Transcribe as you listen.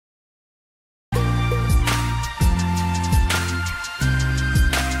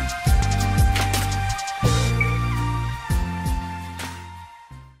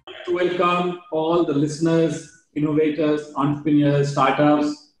welcome all the listeners, innovators, entrepreneurs,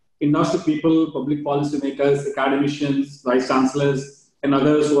 startups, industry people, public policy makers, academicians, vice chancellors, and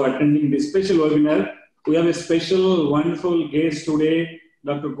others who are attending this special webinar. We have a special, wonderful guest today,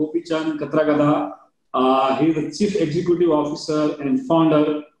 Dr. Gopichand Katragadda. He is the Chief Executive Officer and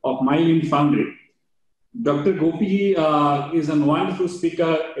founder of Myelin Foundry. Dr. Gopi is a wonderful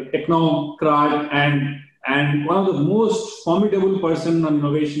speaker, a technocrat, and one of the most formidable person on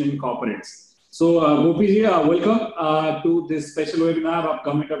innovation in corporates. So, Gopi, welcome to this special webinar of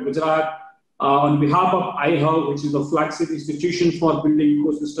Government of Gujarat on behalf of iHub, which is the flagship institution for building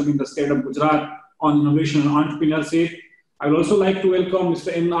ecosystem in the state of Gujarat on innovation and entrepreneurship. I would also like to welcome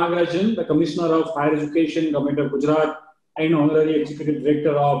Mr. M. Nagarajan, the Commissioner of Higher Education, Government of Gujarat, and Honorary Executive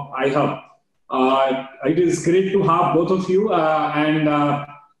Director of iHub. It is great to have both of you.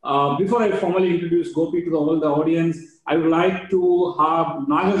 Before I formally introduce Gopi to all the audience, I would like to have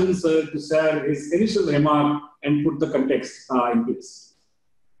Nagarajan sir to share his initial remark and put the context in place.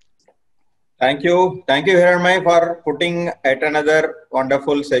 Thank you. Thank you, Hiranmay, for putting at another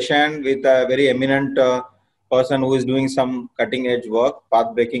wonderful session with a very eminent person who is doing some cutting-edge work,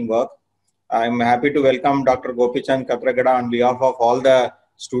 path-breaking work. I'm happy to welcome Dr. Gopichand Katragadda on behalf of all the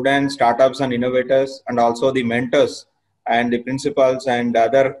students, startups and innovators, and also the mentors and the principals and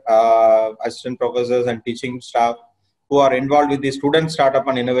other assistant professors and teaching staff who are involved with the student startup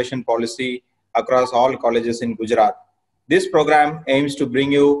and innovation policy across all colleges in Gujarat. This program aims to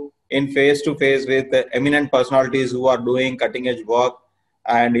bring you in face-to-face with eminent personalities who are doing cutting-edge work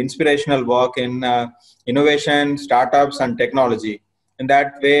and inspirational work in innovation, startups and technology. In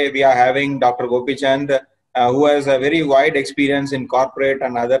that way, we are having Dr. Gopichand, who has a very wide experience in corporate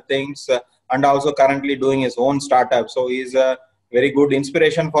and other things, and also currently doing his own startup. So he's a very good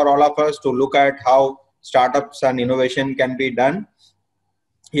inspiration for all of us to look at how startups and innovation can be done.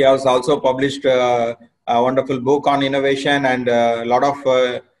 He has also published a wonderful book on innovation and a lot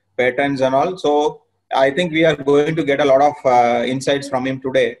of patents and all. So I think we are going to get a lot of insights from him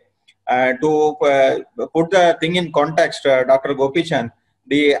today. To put the thing in context, Dr. Gopichand,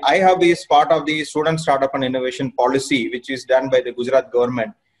 the iHub is part of the Student Startup and Innovation Policy, which is done by the Gujarat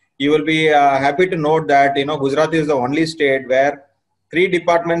government. You will be happy to note that Gujarat is the only state where 3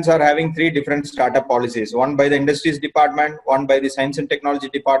 departments are having 3 different startup policies. One by the Industries Department, one by the Science and Technology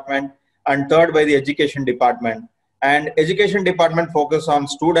Department, and third by the Education Department. And Education Department focus on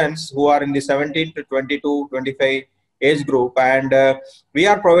students who are in the 17 to 22, 25 age group. And we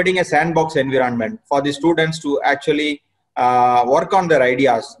are providing a sandbox environment for the students to actually work on their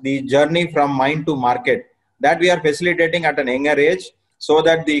ideas, the journey from mind to market, that we are facilitating at an younger age, so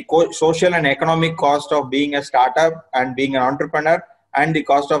that the social and economic cost of being a startup and being an entrepreneur and the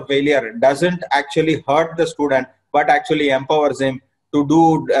cost of failure doesn't actually hurt the student, but actually empowers him to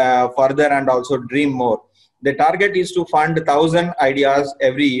do further and also dream more. The target is to fund 1,000 ideas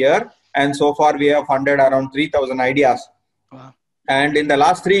every year, and so far we have funded around 3,000 ideas. Wow. And in the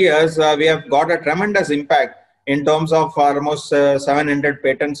last 3 years, we have got a tremendous impact in terms of almost 700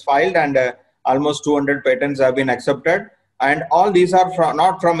 patents filed, and almost 200 patents have been accepted. And all these are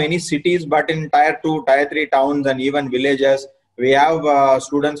not from any cities, but in tier 2, tier 3 towns and even villages. We have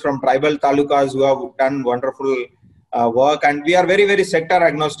students from tribal talukas who have done wonderful work, and we are very, very sector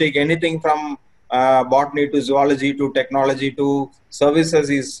agnostic. Anything from botany to zoology to technology to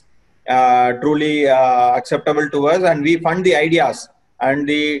services is truly acceptable to us, and we fund the ideas. And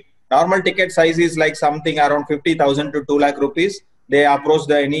the normal ticket size is like something around 50,000 to 2 lakh rupees. They approach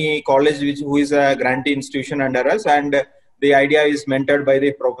any college who is a grantee institution under us, and the idea is mentored by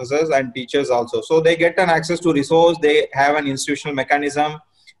the professors and teachers also. So they get an access to resource, they have an institutional mechanism,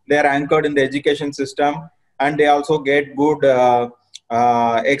 they are anchored in the education system, and they also get good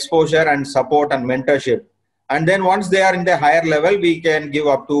exposure and support and mentorship. And then once they are in the higher level, we can give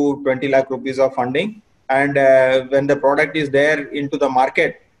up to 20 lakh rupees of funding. And when the product is there into the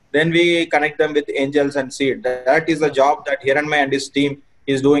market, then we connect them with angels and seed. That is the job that Hiranmay and his team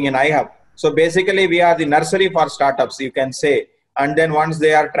is doing in iHub. So basically, we are the nursery for startups, you can say. And then once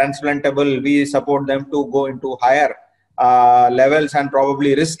they are transplantable, we support them to go into higher levels and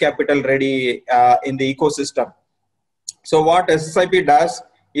probably risk capital ready in the ecosystem. So what SSIP does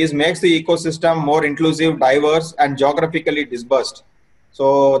is makes the ecosystem more inclusive, diverse, and geographically dispersed.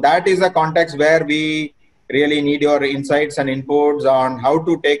 So that is the context where we really need your insights and inputs on how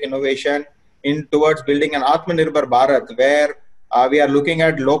to take innovation in towards building an Atmanirbhar Bharat, where we are looking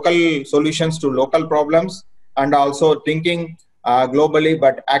at local solutions to local problems and also thinking globally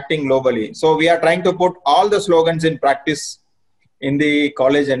but acting globally. So we are trying to put all the slogans in practice in the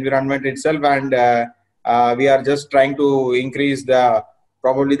college environment itself, and we are just trying to increase the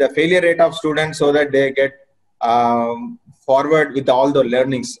probably the failure rate of students so that they get forward with all the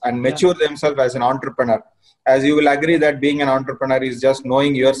learnings and mature themselves as an entrepreneur. As you will agree that being an entrepreneur is just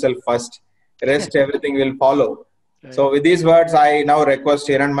knowing yourself first. Rest everything will follow. Right. So with these words, I now request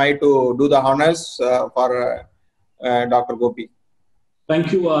Hiranmay to do the honors for Dr. Gopi.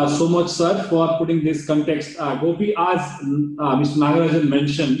 Thank you so much, sir, for putting this context. Gopi, as Mr. Nagarajan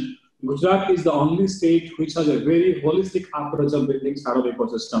mentioned, Gujarat is the only state which has a very holistic approach of building startup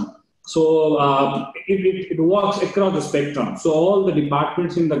ecosystem. So it works across the spectrum. So all the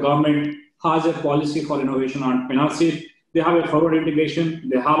departments in the government has a policy for innovation and entrepreneurship. They have a forward integration,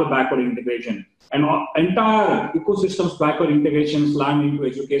 they have a backward integration. And entire ecosystems backward integrations land into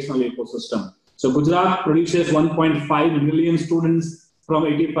educational ecosystem. So Gujarat produces 1.5 million students from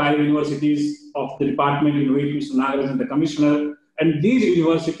 85 universities of the department in which Mr. Nagarajan, the commissioner, and these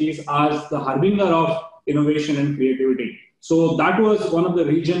universities are the harbinger of innovation and creativity. So that was one of the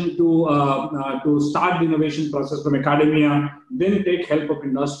reasons to start the innovation process from academia, then take help of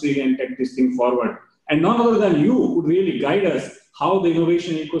industry and take this thing forward. And none other than you could really guide us how the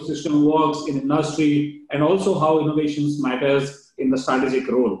innovation ecosystem works in industry and also how innovations matters in the strategic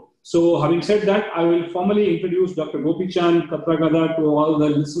role. So having said that, I will formally introduce Dr. Gopichand Katragadda to all the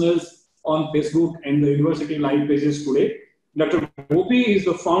listeners on Facebook and the university live pages today. Dr. Gopi is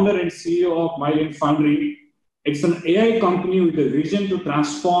the founder and CEO of Myelin Foundry. It's an AI company with a vision to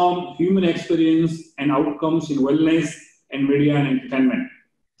transform human experience and outcomes in wellness and media and entertainment.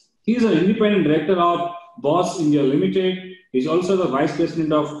 He is an independent director of Boss India Limited. He is also the vice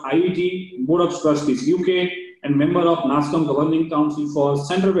president of IET, Board of Trustees UK, and member of NASCOM Governing Council for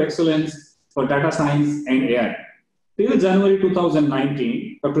Center of Excellence for Data Science and AI. Till January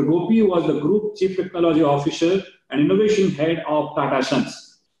 2019, Dr. Gopi was the Group Chief Technology Officer and Innovation Head of Tata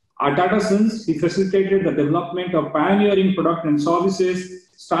Sons. At Tata Sons, he facilitated the development of pioneering product and services,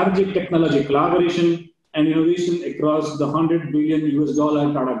 strategic technology collaboration, and innovation across the $100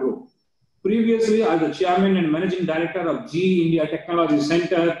 billion Tata Group. Previously, as the chairman and managing director of GE India Technology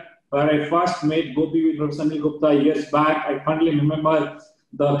Center, where I first met Gopi with Professor Sanil Gupta years back, I fondly remember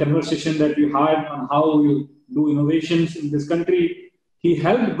the conversation that we had on how we do innovations in this country. He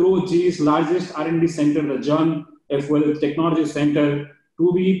helped grow GE's largest R&D center, the John F. Wells Technology Center,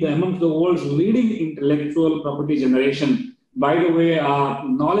 to be amongst the world's leading intellectual property generation. By the way,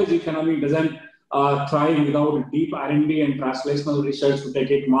 knowledge economy doesn't thrive without deep R&D and translational research to take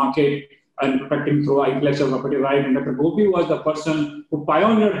it market and protecting through intellectual property right. And Dr. Gopi was the person who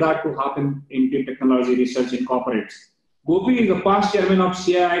pioneered that to happen in deep technology research in corporates. Gopi is the past chairman of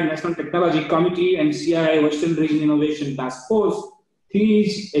CII National Technology Committee and CII Western Region Innovation Task Force. He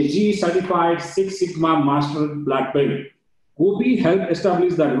is a GE certified Six Sigma Master Black Belt. Gopi helped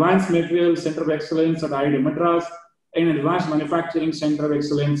establish the Advanced Materials Center of Excellence at IIT Madras and Advanced Manufacturing Center of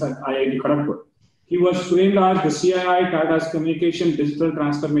Excellence at IIT Kharagpur. He was trained as the CII Tata's Communication Digital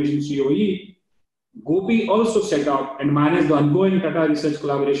Transformation COE. Gopi also set up and managed the ongoing Tata research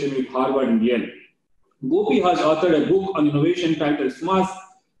collaboration with Harvard and Yale. Gopi has authored a book on innovation titled SMAS,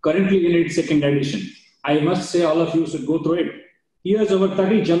 currently in its second edition. I must say all of you should go through it. He has over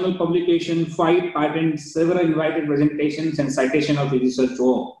 30 journal publications, 5 patents, several invited presentations, and citation of his research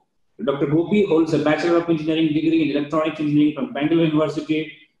work. Dr. Gopi holds a Bachelor of Engineering degree in Electronics Engineering from Bangalore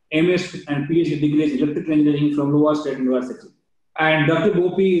University, MS and PhD degrees in Electrical Engineering from Iowa State University. And Dr.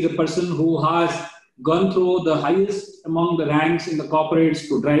 Gopi is a person who has gone through the highest among the ranks in the corporates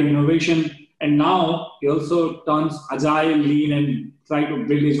to drive innovation. And now he also turns agile, lean, and try to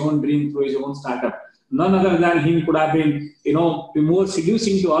build his own dream through his own startup. None other than him could have been, more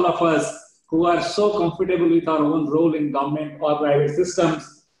seducing to all of us who are so comfortable with our own role in government or private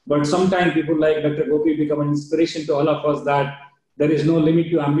systems. But sometimes people like Dr. Gopi become an inspiration to all of us that there is no limit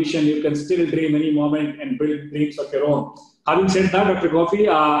to ambition. You can still dream any moment and build dreams of your own. Having said that, Dr. Gopi,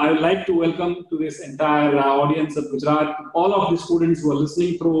 I would like to welcome to this entire audience of Gujarat, all of the students who are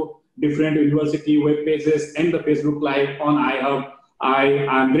listening through different university web pages and the Facebook Live on iHub. I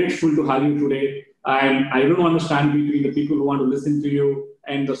am grateful to have you today. And I don't want to stand between the people who want to listen to you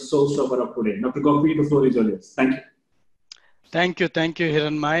and the showstopper of today. Dr. Gopi, the floor is yours. Thank you. Thank you,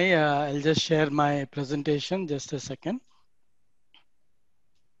 Hiranmay. I'll just share my presentation, just a second.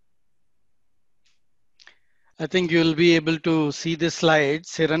 I think you'll be able to see the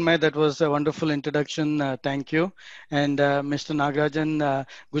slides. Hiranmay, that was a wonderful introduction. Thank you. And Mr. Nagarajan,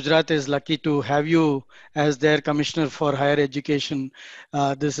 Gujarat is lucky to have you as their Commissioner for Higher Education.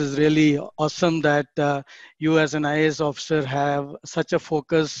 This is really awesome that you as an IAS officer have such a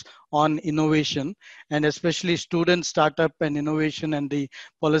focus on innovation and especially student startup and innovation and the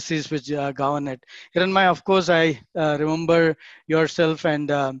policies which govern it. Hiranmay, of course, I remember yourself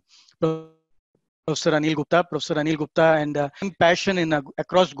and Professor Anil Gupta, and passion in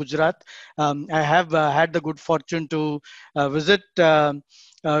across Gujarat. I have had the good fortune to visit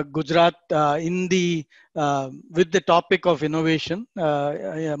Gujarat in the with the topic of innovation,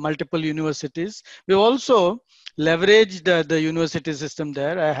 multiple universities. We've also leveraged the university system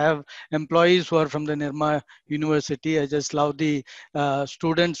there. I have employees who are from the Nirma University. I just love the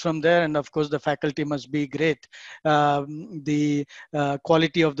students from there, and of course the faculty must be great. The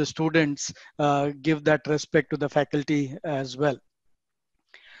quality of the students give that respect to the faculty as well.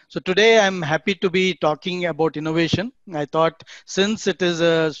 So today I'm happy to be talking about innovation. I thought since it is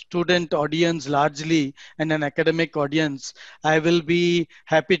a student audience largely and an academic audience, I will be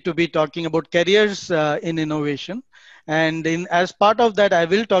happy to be talking about careers in innovation. And as part of that, I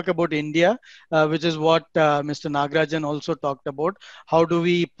will talk about India, which is what Mr. Nagarajan also talked about. How do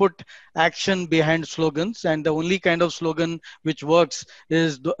we put action behind slogans? And the only kind of slogan which works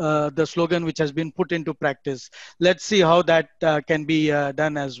is the slogan which has been put into practice. Let's see how that can be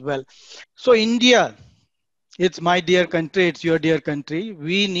done as well. So India, it's my dear country, it's your dear country.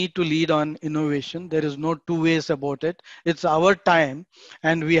 We need to lead on innovation. There is no two ways about it. It's our time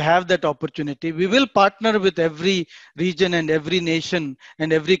and we have that opportunity. We will partner with every region and every nation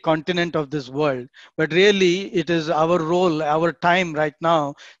and every continent of this world. But really, it is our role, our time right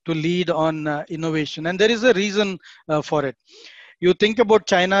now to lead on innovation. And there is a reason for it. You think about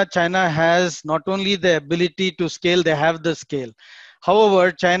China, China has not only the ability to scale, they have the scale.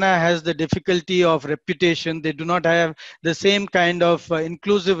 However, China has the difficulty of reputation. They do not have the same kind of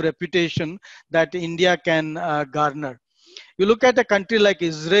inclusive reputation that India can garner. You look at a country like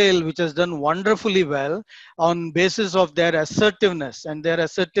Israel, which has done wonderfully well on basis of their assertiveness, and their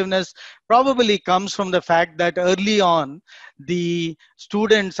assertiveness probably comes from the fact that early on the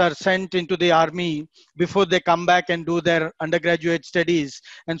students are sent into the army before they come back and do their undergraduate studies,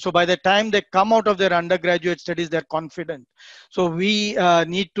 and so by the time they come out of their undergraduate studies they're confident. So we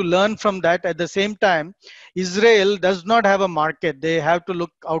need to learn from that. At the same time, Israel does not have a market. They have to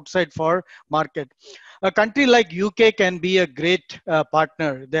look outside for market. A country like UK can be a great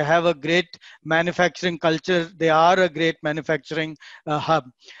partner. They have a great manufacturing culture. They are a great manufacturing hub.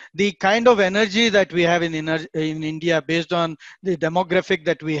 The kind of energy that we have in India based on the demographic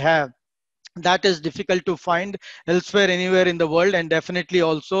that we have, that is difficult to find elsewhere anywhere in the world, and definitely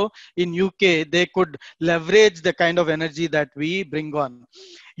also in UK they could leverage the kind of energy that we bring on.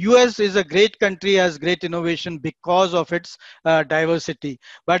 US is a great country, has great innovation because of its diversity,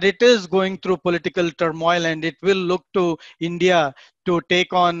 but it is going through political turmoil and it will look to India to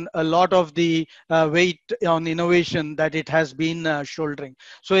take on a lot of the weight on innovation that it has been shouldering.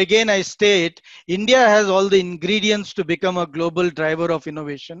 So again, I state India has all the ingredients to become a global driver of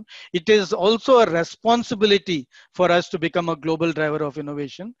innovation. It is also a responsibility for us to become a global driver of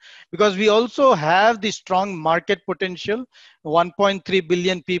innovation because we also have the strong market potential, 1.3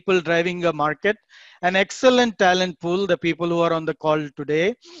 billion people driving a market, an excellent talent pool, the people who are on the call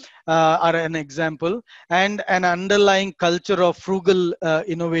today are an example, and an underlying culture of frugal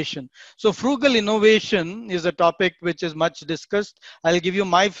innovation. So frugal innovation is a topic which is much discussed. I'll give you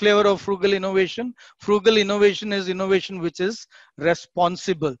my flavor of frugal innovation. Frugal innovation is innovation which is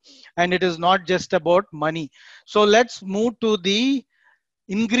responsible, and it is not just about money. So let's move to the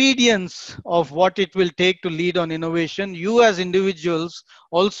ingredients of what it will take to lead on innovation. You as individuals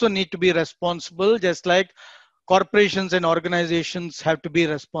also need to be responsible, just like corporations and organizations have to be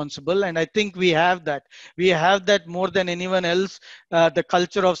responsible. And I think we have that. We have that more than anyone else, the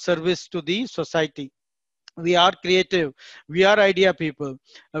culture of service to the society. We are creative, we are idea people,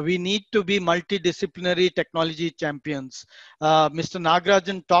 we need to be multidisciplinary technology champions. Mr.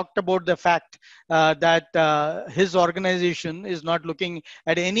 Nagarajan talked about the fact that his organization is not looking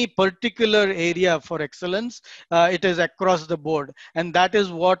at any particular area for excellence. It is across the board, and that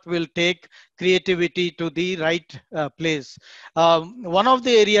is what will take creativity to the right place. One of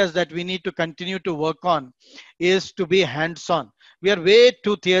the areas that we need to continue to work on is to be hands-on. We are way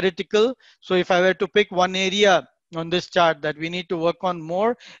too theoretical. So if I were to pick one area on this chart that we need to work on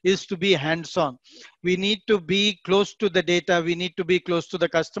more, is to be hands-on. We need to be close to the data. We need to be close to the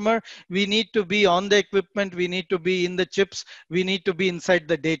customer. We need to be on the equipment. We need to be in the chips. We need to be inside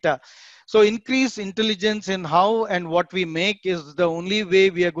the data. So increased intelligence in how and what we make is the only way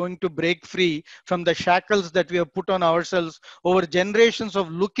we are going to break free from the shackles that we have put on ourselves over generations of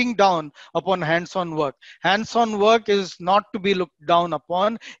looking down upon hands-on work. Hands-on work is not to be looked down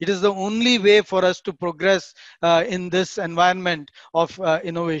upon. It is the only way for us to progress in this environment of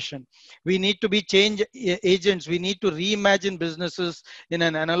innovation. We need to be change agents. We need to reimagine businesses in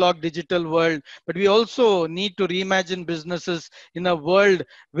an analog digital world, but we also need to reimagine businesses in a world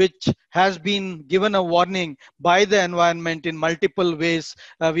which has been given a warning by the environment in multiple ways.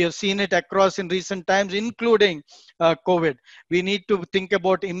 We have seen it across in recent times, including COVID. We need to think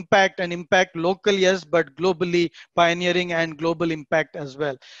about impact, and impact local, yes, but globally pioneering and global impact as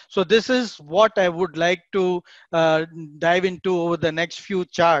well. So this is what I would like to dive into over the next few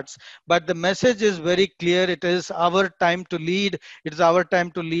charts. But the message is very clear. It is our time to lead. It is our time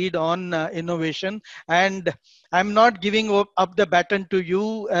to lead on innovation. And I'm not giving up the baton to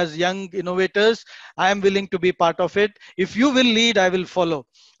you as young innovators. I am willing to be part of it. If you will lead, I will follow.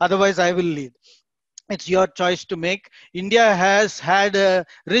 Otherwise, I will lead. It's your choice to make. India has had a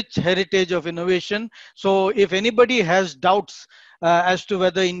rich heritage of innovation. So if anybody has doubts as to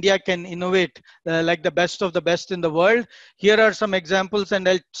whether India can innovate like the best of the best in the world, here are some examples, and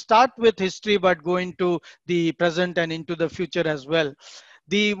I'll start with history but go into the present and into the future as well.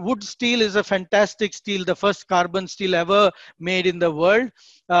 The wood steel is a fantastic steel, the first carbon steel ever made in the world.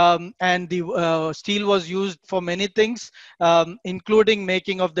 And the steel was used for many things, including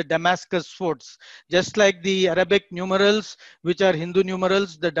making of the Damascus swords. Just like the Arabic numerals, which are Hindu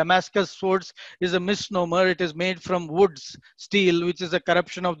numerals, the Damascus swords is a misnomer. It is made from woods, steel, which is a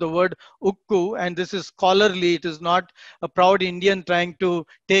corruption of the word ukku. And this is scholarly. It is not a proud Indian trying to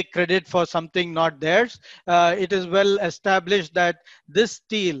take credit for something not theirs. It is well established that this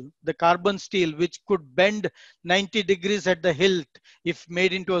steel, the carbon steel, which could bend 90 degrees at the hilt if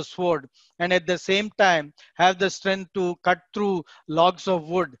made into a sword, and at the same time have the strength to cut through logs of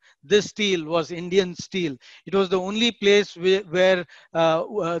wood, this steel was Indian steel. It was the only place where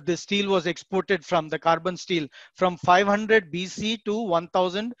the steel was exported from, the carbon steel, from 500 BC to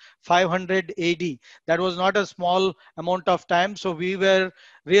 1500 AD. That was not a small amount of time. So we were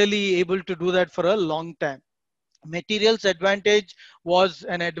really able to do that for a long time. Materials advantage was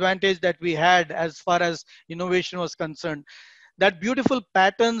an advantage that we had as far as innovation was concerned. That beautiful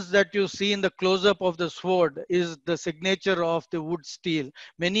patterns that you see in the close-up of the sword is the signature of the wood steel.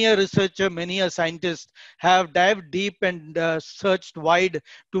 Many a researcher, many a scientist have dived deep and searched wide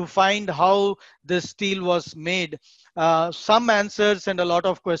to find how the steel was made. Some answers and a lot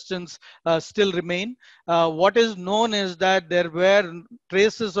of questions still remain. What is known is that there were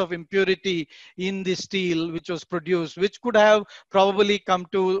traces of impurity in the steel which was produced, which could have probably come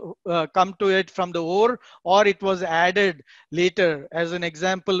to it from the ore, or it was added later. As an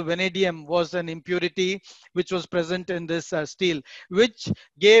example, vanadium was an impurity which was present in this steel, which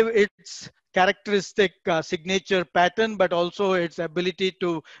gave its characteristic signature pattern, but also its ability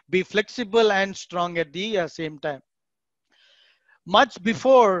to be flexible and strong at the same time. Much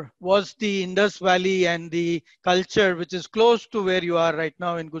before was the Indus Valley and the culture which is close to where you are right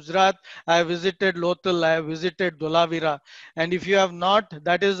now in Gujarat. I visited Lothal, I have visited Dholavira, and if you have not,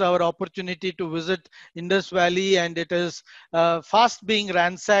 that is our opportunity to visit Indus Valley, and it is fast being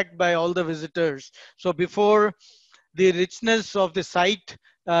ransacked by all the visitors. So before the richness of the site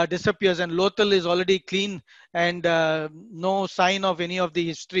disappears, and Lothal is already clean and no sign of any of the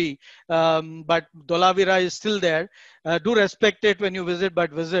history, but Dholavira is still there. Do respect it when you visit,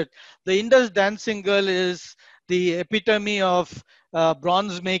 but visit. The Indus dancing girl is the epitome of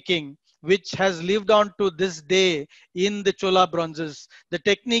bronze making, which has lived on to this day in the Chola bronzes. The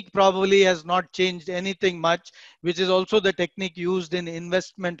technique probably has not changed anything much, which is also the technique used in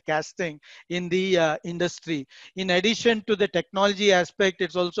investment casting in the industry. In addition to the technology aspect,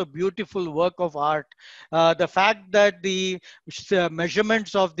 it's also beautiful work of art. The fact that the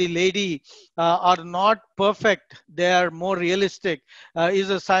measurements of the lady are not perfect, they are more realistic, is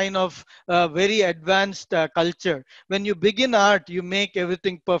a sign of very advanced culture. When you begin art, you make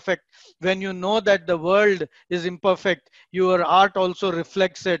everything perfect. When you know that the world is imperfect, your art also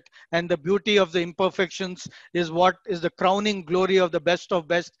reflects it, and the beauty of the imperfections is what is the crowning glory of the best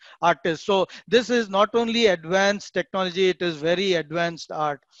artists. So this is not only advanced technology, it is very advanced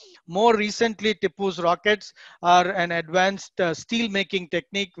art. More recently, Tipu's rockets are an advanced steel making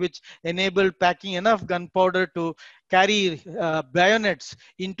technique which enabled packing enough gunpowder to carry bayonets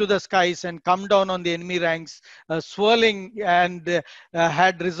into the skies and come down on the enemy ranks, swirling, and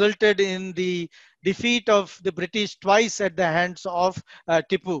had resulted in the defeat of the British twice at the hands of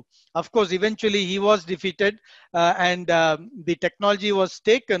Tipu. Of course, eventually he was defeated, and the technology was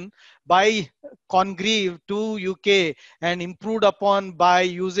taken by Congreve to UK and improved upon by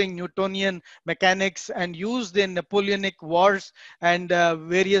using Newtonian mechanics and used in Napoleonic wars and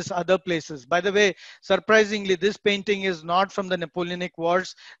various other places. By the way, surprisingly, this painting is not from the Napoleonic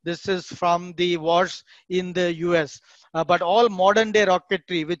wars. This is from the wars in the US. But all modern day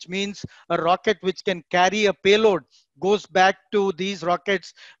rocketry, which means a rocket which can carry a payload, goes back to these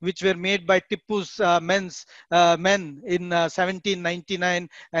rockets which were made by Tipu's men in 1799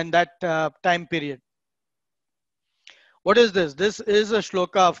 and that time period. What is this? This is a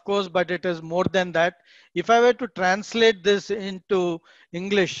shloka, of course, but it is more than that. If I were to translate this into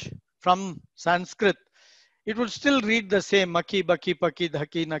English from Sanskrit, it would still read the same, maki, baki, paki,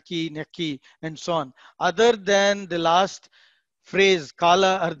 dhaki, naki, naki, and so on. Other than the last phrase,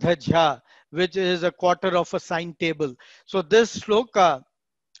 kala ardha jha, which is a quarter of a sine table. So this shloka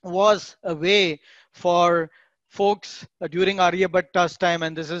was a way for folks during Aryabhatta's time,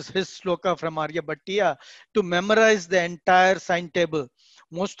 and this is his shloka from Aryabhattiya, to memorize the entire sine table.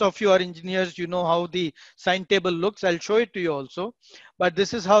 Most of you are engineers, you know how the sine table looks. I'll show it to you also. But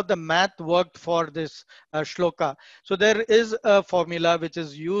this is how the math worked for this shloka. So there is a formula which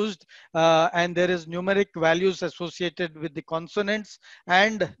is used, and there is numeric values associated with the consonants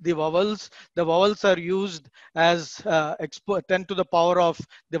and the vowels. The vowels are used as 10 to the power of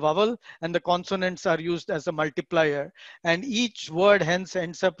the vowel, and the consonants are used as a multiplier. And each word hence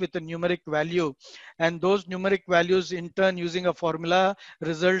ends up with a numeric value. And those numeric values in turn using a formula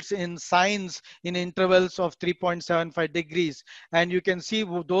results in signs in intervals of 3.75 degrees. And you can see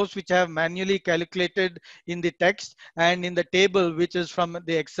those which have manually calculated in the text and in the table, which is from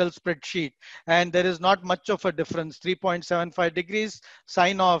the Excel spreadsheet. And there is not much of a difference. 3.75 degrees,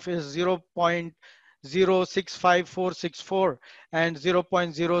 sign off is 0.065464 and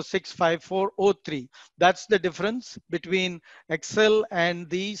 0.065403. That's the difference between Excel and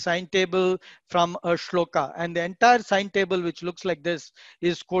the sine table from a shloka. And the entire sine table, which looks like this,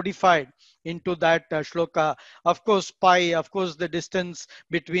 is codified into that shloka. Of course, pi, of course, the distance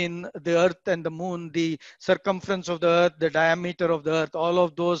between the earth and the moon, the circumference of the earth, the diameter of the earth, all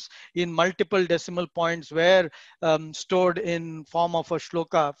of those in multiple decimal points were stored in form of a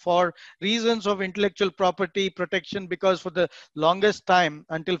shloka for reasons of intellectual property protection, because for the longest time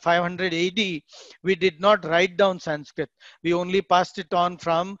until 500 AD, we did not write down Sanskrit. We only passed it on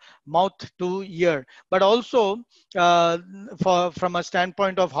from mouth to ear. But also from a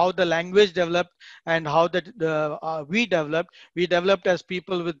standpoint of how the language developed and how that we developed as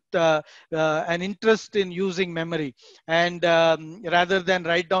people with an interest in using memory. And rather than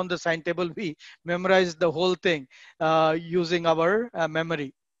write down the sine table, we memorized the whole thing using our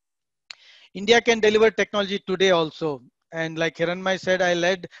memory. India can deliver technology today also. And like Hiranmay said, I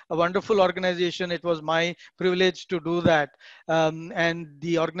led a wonderful organization. It was my privilege to do that. And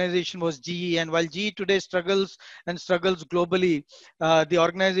the organization was GE. And while GE today struggles globally, the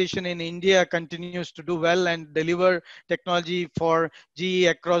organization in India continues to do well and deliver technology for GE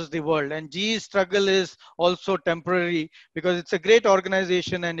across the world. And GE's struggle is also temporary because it's a great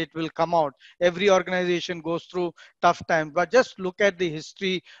organization and it will come out. Every organization goes through tough times. But just look at the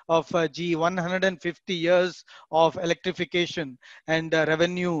history of GE, 150 years of electrification and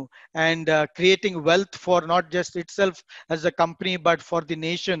revenue and creating wealth for not just itself as a company, but for the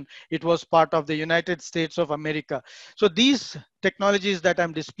nation. It was part of the United States of America. So these technologies that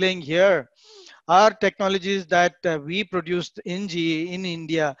I'm displaying here are technologies that we produced in GE in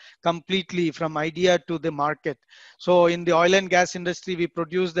India completely from idea to the market. So in the oil and gas industry, we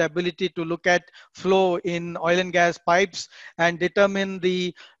produce the ability to look at flow in oil and gas pipes and determine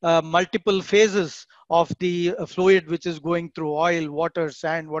the multiple phases of the fluid which is going through oil, water,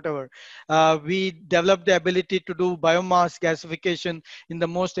 sand, whatever. We developed the ability to do biomass gasification in the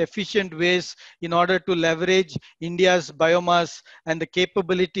most efficient ways in order to leverage India's biomass and the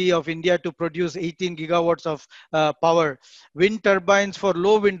capability of India to produce 18 gigawatts of power. Wind turbines for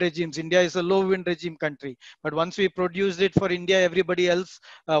low wind regimes. India is a low wind regime country, but once we produced it for India, everybody else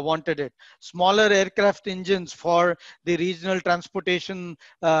wanted it. Smaller aircraft engines for the regional transportation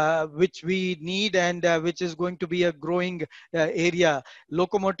which we need and which is going to be a growing area.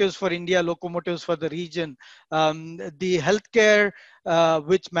 Locomotives for India, locomotives for the region. The healthcare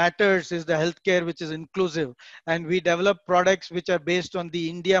which matters is the healthcare which is inclusive, and we develop products which are based on the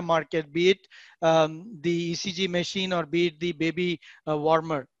India market, be it the ECG machine or be it the baby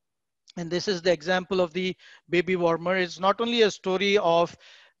warmer. And this is the example of the baby warmer. It's not only a story of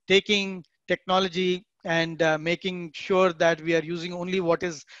taking technology, and making sure that we are using only what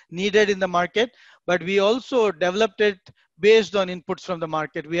is needed in the market. But we also developed it based on inputs from the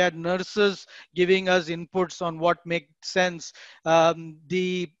market. We had nurses giving us inputs on what makes sense.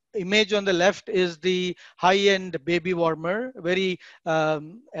 The image on the left is the high-end baby warmer, very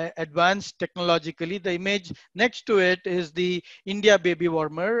advanced technologically. The image next to it is the India baby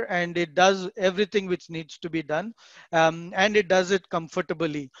warmer, and it does everything which needs to be done, and it does it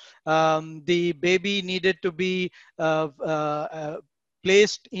comfortably. The baby needed to be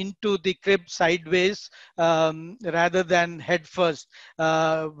placed into the crib sideways rather than head first,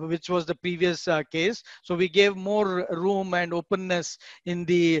 which was the previous case. So we gave more room and openness in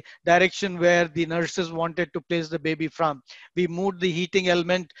the direction where the nurses wanted to place the baby from. We moved the heating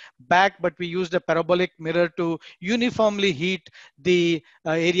element back, but we used a parabolic mirror to uniformly heat the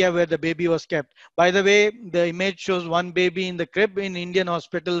area where the baby was kept. By the way, the image shows one baby in the crib. In Indian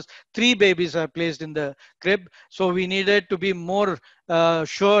hospitals, 3 babies are placed in the crib. So we needed to be more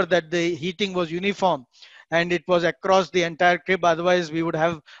sure that the heating was uniform and it was across the entire crib. Otherwise, we would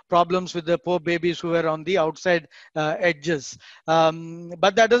have problems with the poor babies who were on the outside edges.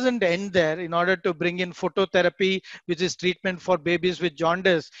 But that doesn't end there. In order to bring in phototherapy, which is treatment for babies with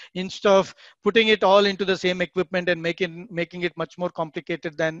jaundice, instead of putting it all into the same equipment and making it much more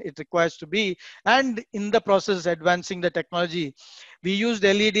complicated than it requires to be, and in the process advancing the technology, we used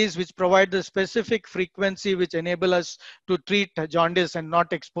LEDs which provide the specific frequency which enable us to treat jaundice and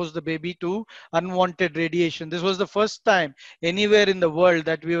not expose the baby to unwanted radiation. This was the first time anywhere in the world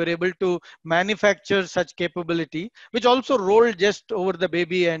that we were able to manufacture such capability, which also rolled just over the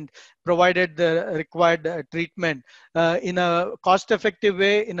baby and provided the required treatment in a cost-effective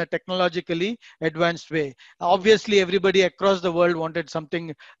way, in a technologically advanced way. Obviously, everybody across the world wanted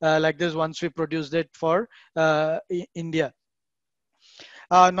something like this once we produced it for India.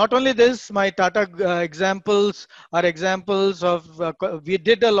 Not only this, my Tata examples are examples of, we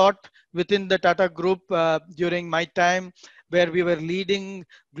did a lot within the Tata group during my time, where we were leading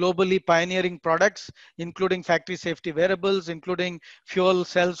globally pioneering products, including factory safety wearables, including fuel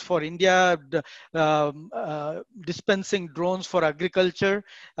cells for India, dispensing drones for agriculture,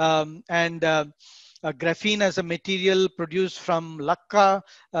 and graphene as a material produced from Lakka,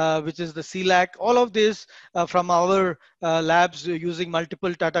 which is the CLAC. All of this from our labs using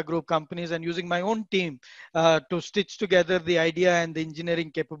multiple Tata Group companies and using my own team to stitch together the idea and the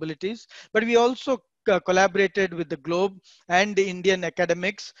engineering capabilities. But we also collaborated with the globe and the Indian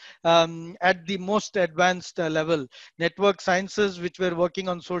academics at the most advanced level. Network sciences, which were working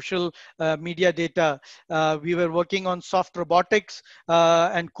on social media data. We were working on soft robotics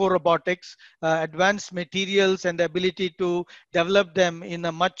and core robotics, advanced materials and the ability to develop them in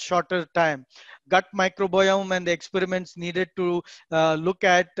a much shorter time. Gut microbiome and the experiments needed to look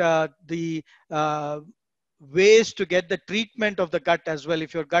at the ways to get the treatment of the gut as well.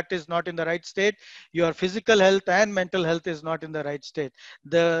 If your gut is not in the right state, your physical health and mental health is not in the right state.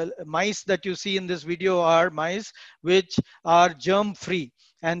 The mice that you see in this video are mice which are germ free.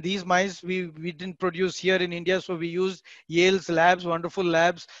 And these mice we didn't produce here in India, so we used Yale's labs, wonderful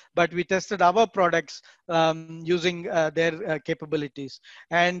labs, but we tested our products using their capabilities.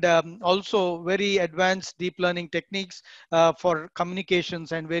 And also very advanced deep learning techniques for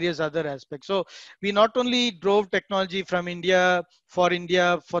communications and various other aspects. So we not only drove technology from India, for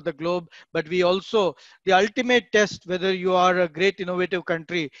the globe, but we also, the ultimate test whether you are a great innovative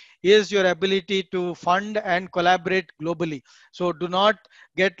country is your ability to fund and collaborate globally. So do not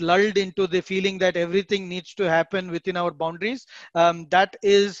get lulled into the feeling that everything needs to happen within our boundaries. That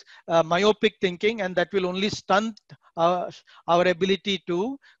is myopic thinking, and that will only stunt our ability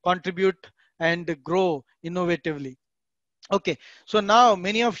to contribute and grow innovatively. Okay, so now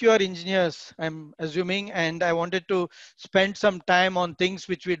many of you are engineers, I'm assuming, and I wanted to spend some time on things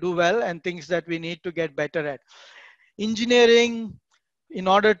which we do well and things that we need to get better at. Engineering, in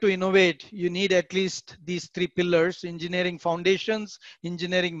order to innovate, you need at least these 3 pillars: engineering foundations,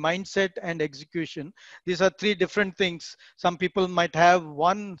 engineering mindset, and execution. These are 3 different things. Some people might have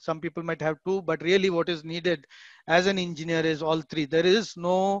 1, some people might have 2, but really what is needed as an engineer is all 3. There is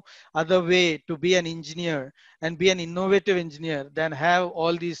no other way to be an engineer and be an innovative engineer than have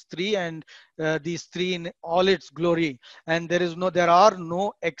all these 3, and these 3 in all its glory. And there are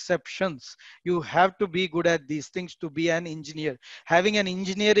no exceptions. You have to be good at these things to be an engineer. Having an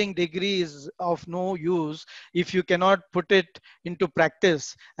engineering degree is of no use if you cannot put it into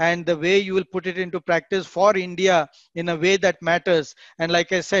practice, and the way you will put it into practice for India in a way that matters. And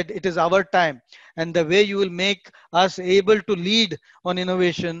like I said, it is our time, and the way you will make us able to lead on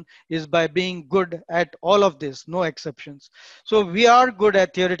innovation is by being good at all of this, no exceptions. So we are good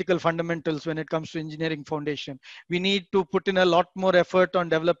at theoretical fundamentals when it comes to engineering foundation. We need to put in a lot more effort on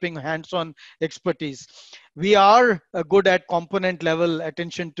developing hands-on expertise. We are good at component level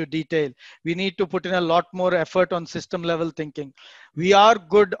attention to detail. We need to put in a lot more effort on system level thinking. We are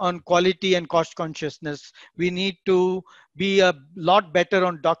good on quality and cost consciousness. We need to be a lot better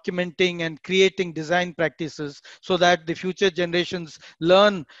on documenting and creating design practices so that the future generations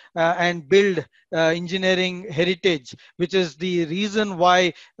learn and build engineering heritage, which is the reason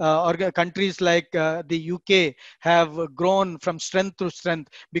why countries like the UK have grown from strength to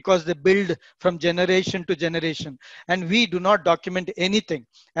strength, because they build from generation to generation. And we do not document anything.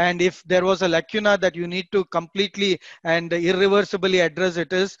 And if there was a lacuna that you need to completely and irreversibly address,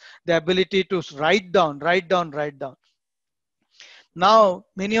 it is the ability to write down, write down, write down. Now,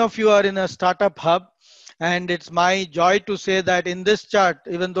 many of you are in a startup hub, and it's my joy to say that in this chart,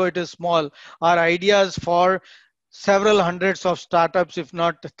 even though it is small, are ideas for several hundreds of startups, if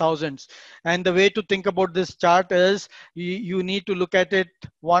not thousands. And the way to think about this chart is you need to look at it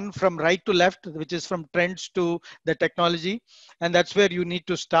one from right to left, which is from trends to the technology. And that's where you need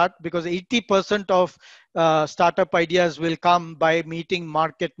to start, because 80% of startup ideas will come by meeting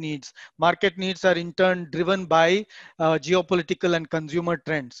market needs. Market needs are in turn driven by geopolitical and consumer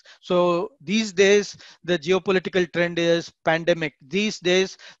trends. So these days, the geopolitical trend is pandemic. These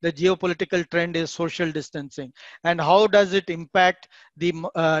days, the geopolitical trend is social distancing. And how does it impact the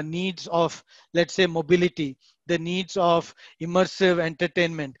needs of, let's say, mobility, the needs of immersive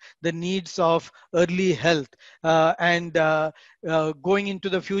entertainment, the needs of early health, and going into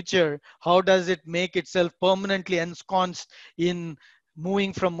the future, how does it make itself permanently ensconced in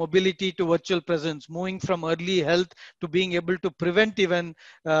moving from mobility to virtual presence, moving from early health to being able to prevent even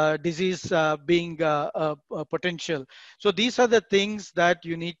disease being potential. So these are the things that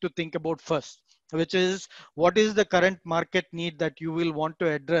you need to think about first, which is what is the current market need that you will want to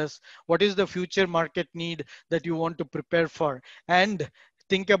address, what is the future market need that you want to prepare for, and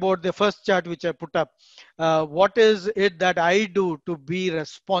think about the first chart which I put up. What is it that I do to be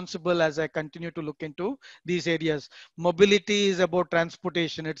responsible as I continue to look into these areas? Mobility is about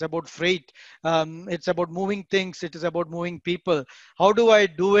transportation, it's about freight, it's about moving things, it is about moving people. How do I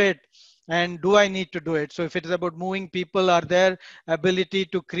do it? And do I need to do it? So if it is about moving people, are there ability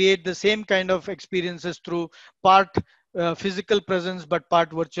to create the same kind of experiences through part physical presence but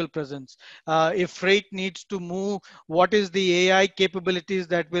part virtual presence? If freight needs to move, what is the AI capabilities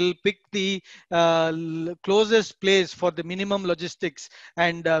that will pick the closest place for the minimum logistics,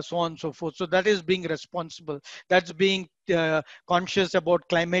 and so on and so forth? So that is being responsible. That's being conscious about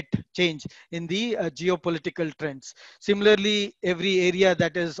climate change in the geopolitical trends. Similarly, every area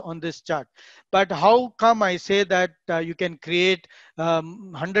that is on this chart. But how come I say that you can create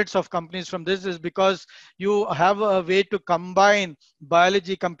hundreds of companies from this is because you have a way to combine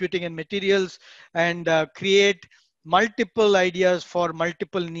biology, computing, and materials, and create multiple ideas for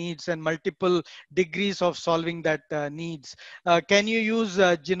multiple needs and multiple degrees of solving that needs. Can you use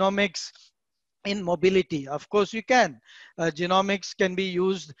genomics in mobility? Of course you can. Genomics can be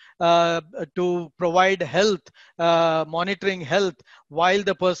used to provide health, monitoring health while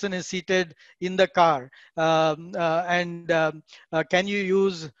the person is seated in the car. And can you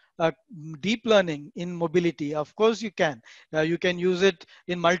use deep learning in mobility? Of course you can. You can use it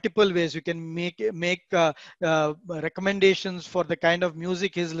in multiple ways. You can make recommendations for the kind of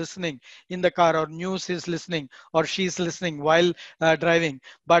music he's listening in the car, or news he's listening or she's listening while driving,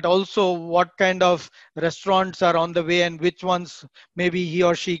 but also what kind of restaurants are on the way and which ones maybe he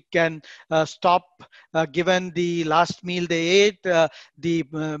or she can stop given the last meal they ate, the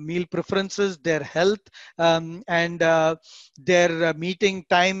meal preferences, their health, and their meeting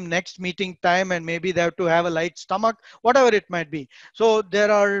time, next meeting time, and maybe they have to have a light stomach, whatever it might be. So there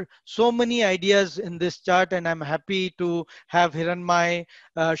are so many ideas in this chart, and I'm happy to have Hiranmay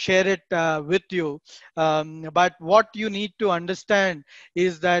share it with you. But what you need to understand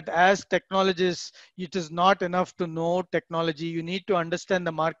is that as technologists, it is not enough to know technology. You need to understand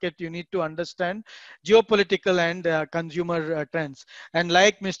the market. You need to understand geopolitical and consumer trends. And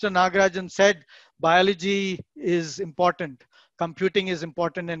like Mr. Nagarajan said, biology is important, computing is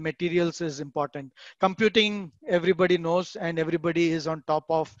important, and materials is important. Computing, everybody knows and everybody is on top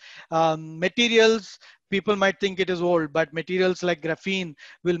of. Materials, people might think it is old, but materials like graphene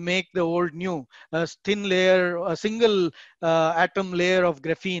will make the old new. A thin layer, a single atom layer of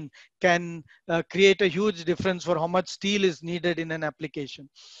graphene can create a huge difference for how much steel is needed in an application.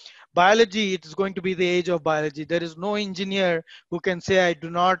 Biology, it is going to be the age of biology. There is no engineer who can say, I do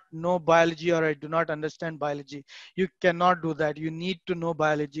not know biology or I do not understand biology. You cannot do that. You need to know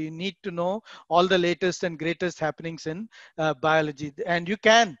biology. You need to know all the latest and greatest happenings in biology. And you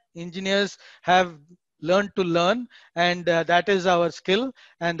can. Engineers have learned to learn, and that is our skill,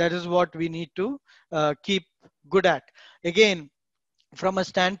 and that is what we need to keep good at. Again, from a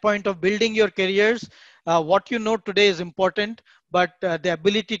standpoint of building your careers, what you know today is important, but the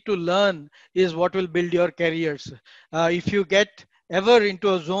ability to learn is what will build your careers. If you get ever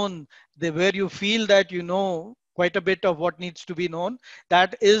into a zone where you feel that you know quite a bit of what needs to be known,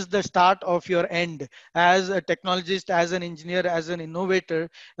 that is the start of your end. As a technologist, as an engineer, as an innovator,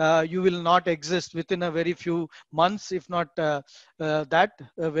 you will not exist within a very few months, if not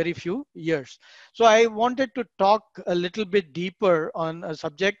very few years. So I wanted to talk a little bit deeper on a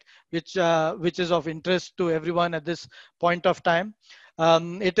subject which is of interest to everyone at this point of time.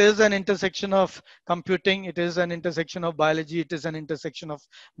 It is an intersection of computing, it is an intersection of biology, it is an intersection of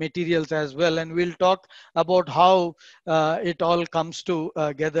materials as well, and we'll talk about how it all comes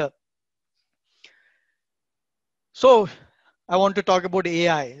together. So I want to talk about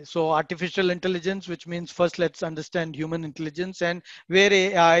AI. So artificial intelligence, which means first let's understand human intelligence and where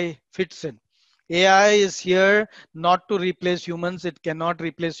AI fits in. AI is here not to replace humans. It cannot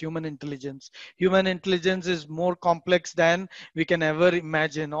replace human intelligence. Human intelligence is more complex than we can ever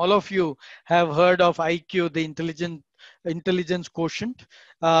imagine. All of you have heard of IQ, the intelligence quotient.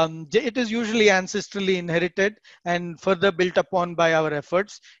 It is usually ancestrally inherited and further built upon by our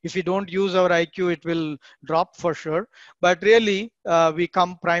efforts. If we don't use our IQ, it will drop for sure. But really, we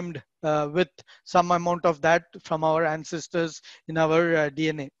come primed with some amount of that from our ancestors in our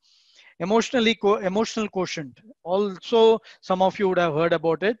DNA. Emotional quotient, also some of you would have heard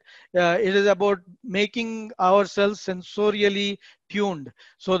about it. It is about making ourselves sensorially tuned,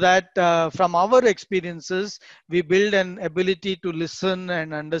 so that from our experiences we build an ability to listen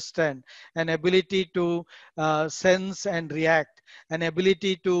and understand, an ability to sense and react, an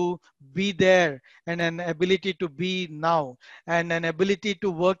ability to be there, and an ability to be now, and an ability to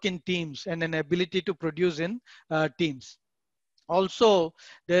work in teams, and an ability to produce in teams. Also,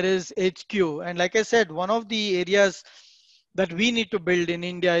 there is HQ, and like I said, one of the areas that we need to build in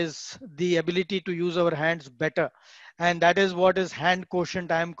India is the ability to use our hands better, and that is what is hand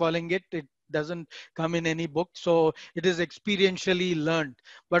quotient, I am calling it. It doesn't come in any book, so it is experientially learned.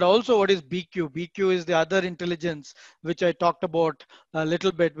 But also, what is BQ? BQ is the other intelligence which I talked about a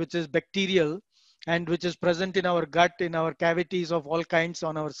little bit, which is bacterial, and which is present in our gut, in our cavities of all kinds,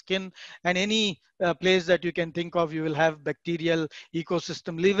 on our skin, and any place that you can think of, you will have bacterial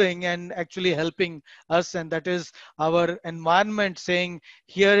ecosystem living and actually helping us. And that is our environment saying,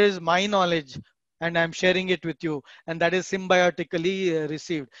 here is my knowledge and I'm sharing it with you, and that is symbiotically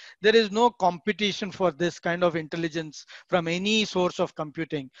received. There is no competition for this kind of intelligence from any source of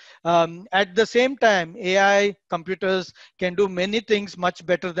computing. At the same time, AI computers can do many things much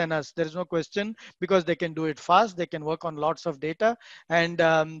better than us. There is no question, because they can do it fast, they can work on lots of data, and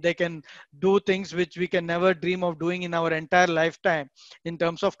they can do things which we can never dream of doing in our entire lifetime in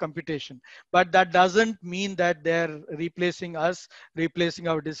terms of computation. But that doesn't mean that they're replacing us, replacing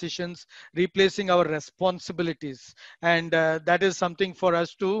our decisions, replacing our responsibilities. And that is something for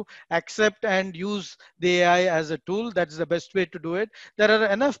us to accept and use the AI as a tool. That's the best way to do it. There are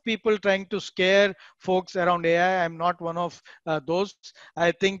enough people trying to scare folks around AI. I'm not one of those.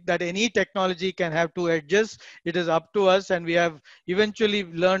 I think that any technology can have two edges. It is up to us, and we have eventually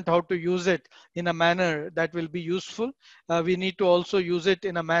learned how to use it in a manner that will be useful. We need to also use it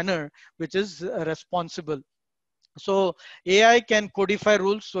in a manner which is responsible. So AI can codify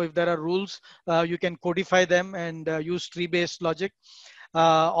rules. So if there are rules, you can codify them and use tree-based logic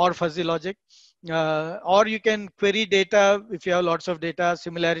or fuzzy logic. Or you can query data if you have lots of data,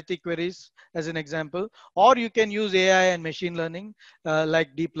 similarity queries as an example, or you can use AI and machine learning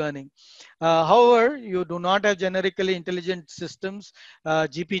like deep learning. However, you do not have generically intelligent systems.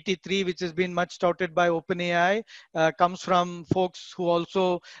 GPT-3, which has been much touted by OpenAI, comes from folks who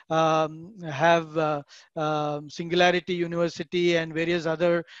also have Singularity University and various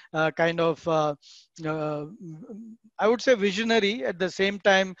other kind of uh, I would say visionary, at the same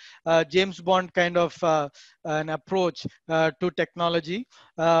time James Bond kind of an approach to technology.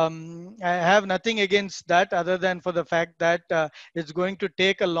 I have nothing against that, other than for the fact that it's going to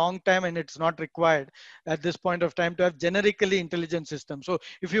take a long time, and it's not required at this point of time to have generically intelligent systems. So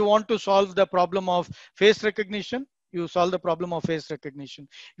if you want to solve the problem of face recognition, you solve the problem of face recognition.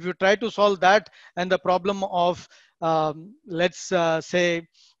 If you try to solve that and the problem of let's say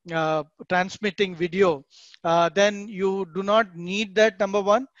transmitting video, then you do not need that, number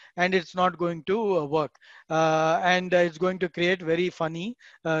one, and it's not going to work. And it's going to create very funny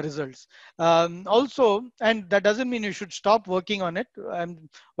results. Also, and that doesn't mean you should stop working on it.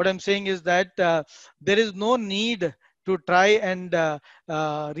 What I'm saying is that there is no need to try and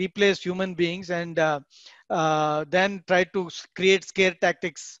replace human beings and then try to create scare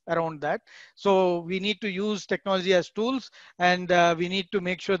tactics around that. So we need to use technology as tools, and we need to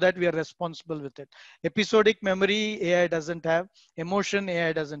make sure that we are responsible with it. Episodic memory, AI doesn't have. Emotion,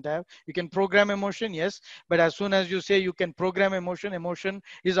 AI doesn't have. You can program emotion, yes, but as soon as you say you can program emotion, emotion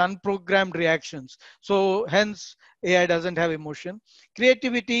is unprogrammed reactions. So hence, AI doesn't have emotion.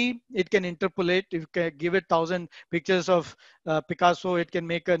 Creativity, it can interpolate. If you can give it 1,000 pictures of Picasso, it can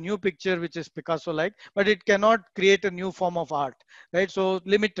make a new picture which is Picasso-like, but it cannot create a new form of art, right? So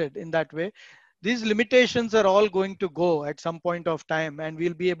limited in that way. These limitations are all going to go at some point of time, and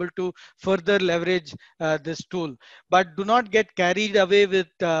we'll be able to further leverage this tool. But do not get carried away with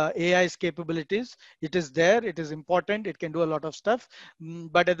AI's capabilities. It is there, it is important, it can do a lot of stuff,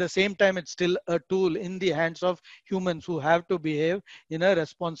 but at the same time, it's still a tool in the hands of humans who have to behave in a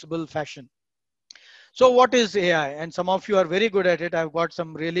responsible fashion. So what is AI? And some of you are very good at it. I've got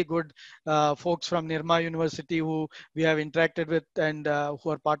some really good folks from Nirma University who we have interacted with and who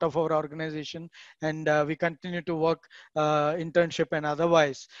are part of our organization. And we continue to work internship and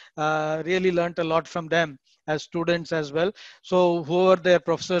otherwise. Really learned a lot from them as students as well. So whoever their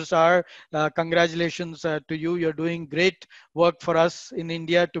professors are, congratulations to you. You're doing great work for us in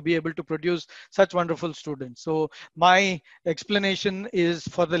India to be able to produce such wonderful students. So my explanation is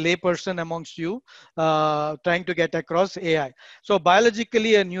for the layperson amongst you trying to get across AI. So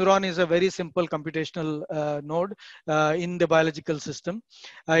biologically, a neuron is a very simple computational node in the biological system.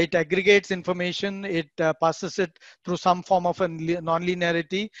 It aggregates information, it passes it through some form of a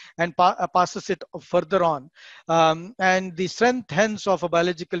non-linearity and passes it further on. And the strength hence of a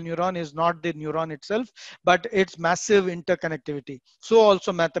biological neuron is not the neuron itself, but its massive interconnectivity. So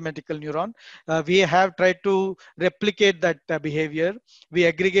also mathematical neuron. We have tried to replicate that behavior. We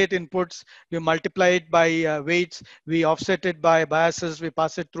aggregate inputs, we multiply it by weights, we offset it by biases, we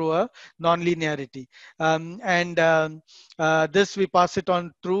pass it through a non-linearity. This we pass it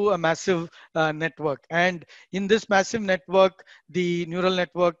on through a massive network. And in this massive network, the neural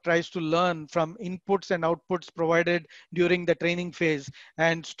network tries to learn from inputs and outputs provided during the training phase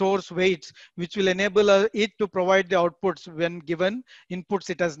and stores weights, which will enable it to provide the outputs when given inputs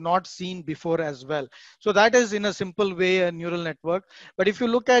it has not seen before as well. So that is in a simple way a neural network. But if you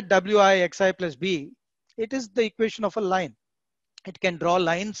look at Wi xi plus b, it is the equation of a line. It can draw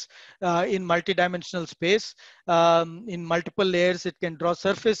lines in multidimensional space, in multiple layers. It can draw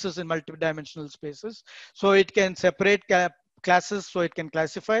surfaces in multidimensional spaces. So it can separate classes, so it can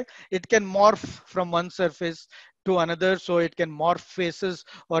classify. It can morph from one surface to another, so it can morph faces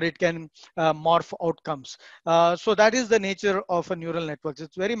or it can morph outcomes. So that is the nature of a neural network.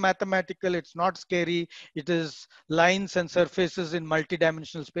 It's very mathematical, it's not scary. It is lines and surfaces in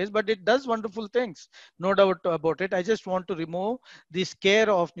multi-dimensional space, but it does wonderful things, no doubt about it. I just want to remove the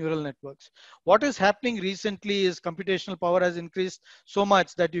scare of neural networks. What is happening recently is computational power has increased so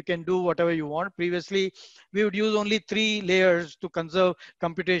much that you can do whatever you want. Previously, we would use only 3 layers to conserve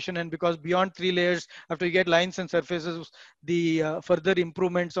computation, and because beyond 3 layers, after you get lines and surfaces, the further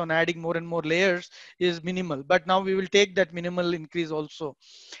improvements on adding more and more layers is minimal. But now we will take that minimal increase also.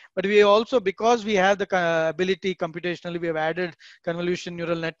 But we also, because we have the ability computationally, we have added convolution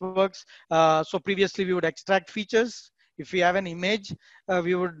neural networks. So previously we would extract features. If we have an image,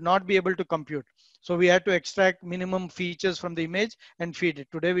 we would not be able to compute. So we had to extract minimum features from the image and feed it.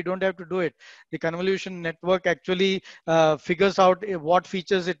 Today, we don't have to do it. The convolution network actually figures out what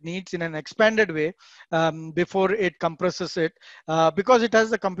features it needs in an expanded way before it compresses it, because it has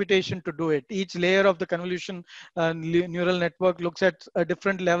the computation to do it. Each layer of the convolution neural network looks at a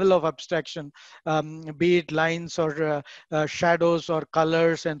different level of abstraction, be it lines or shadows or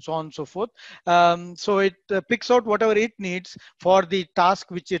colors and so on and so forth. So it picks out whatever it needs for the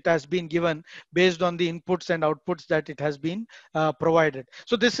task which it has been given based on the inputs and outputs that it has been provided.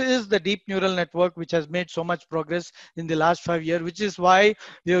 So this is the deep neural network which has made so much progress in the last 5 years, which is why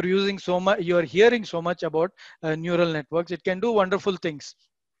you're using so much, you're hearing so much about neural networks. It can do wonderful things.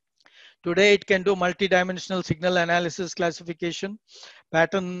 Today, it can do multi-dimensional signal analysis classification,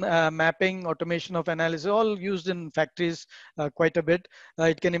 pattern mapping, automation of analysis, all used in factories quite a bit.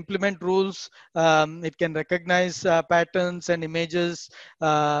 It can implement rules. It can recognize patterns and images.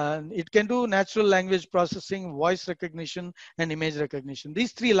 It can do natural language processing, voice recognition, and image recognition.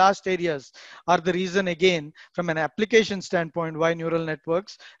 These three last areas are the reason, again, from an application standpoint, why neural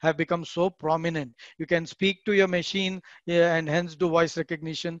networks have become so prominent. You can speak to your machine, yeah, and hence do voice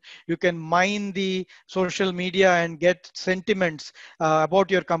recognition. You can mine the social media and get sentiments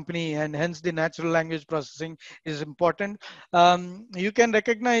about your company, and hence the natural language processing is important. You can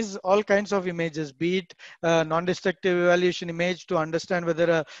recognize all kinds of images, be it non-destructive evaluation image to understand whether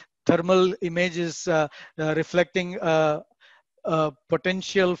a thermal image is reflecting a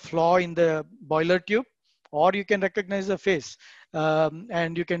potential flaw in the boiler tube, or you can recognize the face,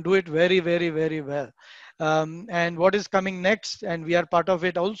 and you can do it very, very, very well. And what is coming next, and we are part of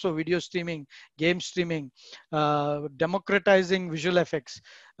it also, video streaming, game streaming, democratizing visual effects,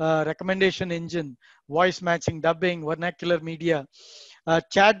 recommendation engine, voice matching, dubbing, vernacular media.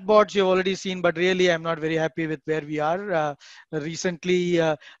 Chatbots you've already seen, but really I'm not very happy with where we are. Recently,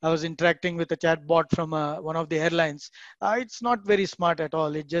 I was interacting with a chatbot from one of the airlines. It's not very smart at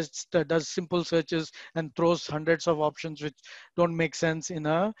all. It just does simple searches and throws hundreds of options which don't make sense in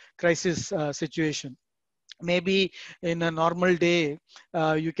a crisis situation. Maybe in a normal day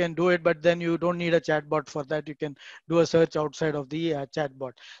you can do it, but then you don't need a chatbot for that. You can do a search outside of the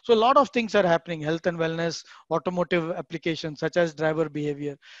chatbot. So a lot of things are happening: health and wellness, automotive applications such as driver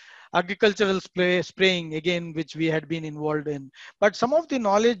behavior, agricultural spraying, again, which we had been involved in. But some of the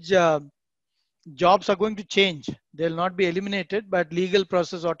knowledge jobs are going to change. They'll not be eliminated, but legal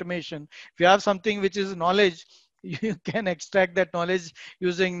process automation, if you have something which is knowledge, you can extract that knowledge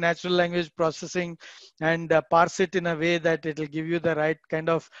using natural language processing and parse it in a way that it will give you the right kind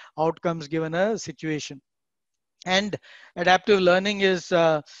of outcomes given a situation. And adaptive learning is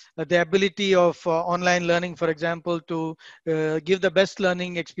the ability of online learning, for example, to give the best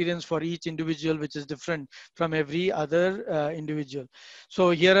learning experience for each individual, which is different from every other individual. So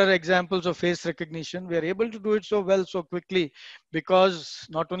here are examples of face recognition. We are able to do it so well, so quickly, because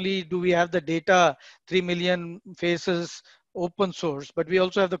not only do we have the data, 3 million faces open source, but we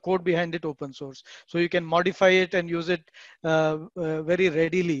also have the code behind it open source. So you can modify it and use it very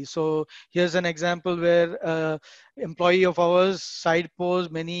readily. So here's an example where employee of ours, side pose,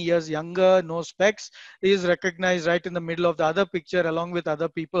 many years younger, no specs, is recognized right in the middle of the other picture along with other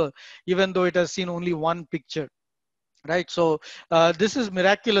people, even though it has seen only one picture. Right. So this is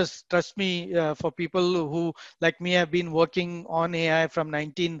miraculous, trust me, for people who, like me, have been working on AI from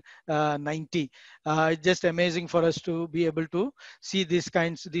 1990. It's just amazing for us to be able to see these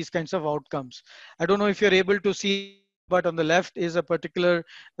kinds of outcomes. I don't know if you're able to see it now, but on the left is a particular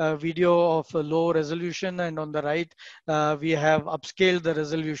video of a low resolution, and on the right we have upscaled the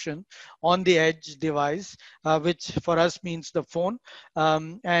resolution on the edge device, which for us means the phone,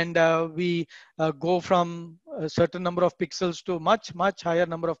 and we go from a certain number of pixels to much higher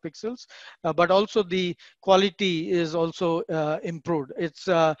number of pixels, but also the quality is also improved. It's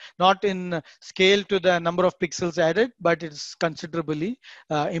not in scale to the number of pixels added, but it's considerably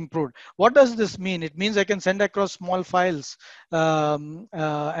improved. What does this mean? It means I can send across small files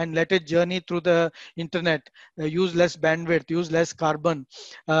and let it journey through the internet, use less bandwidth, use less carbon,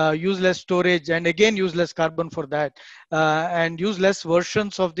 use less storage, and again use less carbon for that, and use less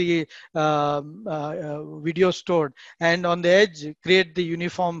versions of the video stored, and on the edge create the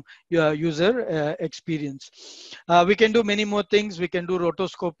uniform user experience. We can do many more things. We can do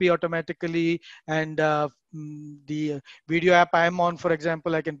rotoscopy automatically, and the video app I'm on, for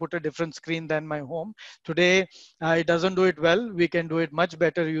example, I can put a different screen than my home. Today, it doesn't do it well. We can do it much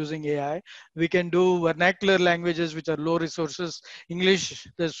better using AI. We can do vernacular languages, which are low resources. English,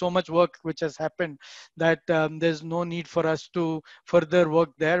 there's so much work which has happened that there's no need for us to further work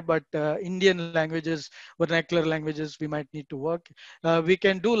there, but Indian languages, vernacular languages, we might need to work. We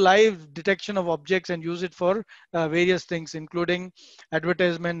can do live detection of objects and use it for various things, including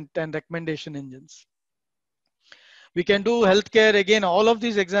advertisement and recommendation engines. We can do healthcare. Again, all of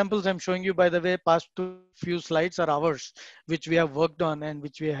these examples I'm showing you, by the way, past few slides are ours, which we have worked on and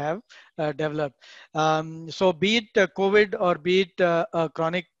which we have developed. So be it COVID or be it a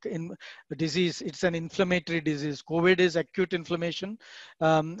chronic disease, it's an inflammatory disease. COVID is acute inflammation,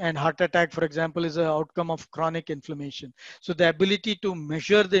 and heart attack, for example, is an outcome of chronic inflammation. So the ability to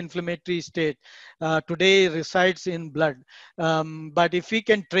measure the inflammatory state today resides in blood. But if we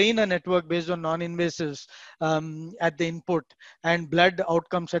can train a network based on non-invasives at the input and blood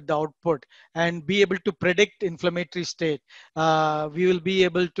outcomes at the output, and be able to predict inflammatory state, we will be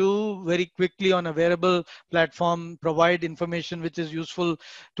able to very quickly on a wearable platform provide information which is useful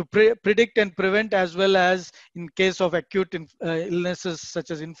to predict and prevent, as well as in case of acute illnesses such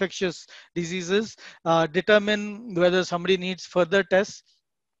as infectious diseases, determine whether somebody needs further tests.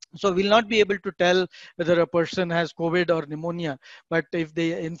 So we'll not be able to tell whether a person has COVID or pneumonia, but if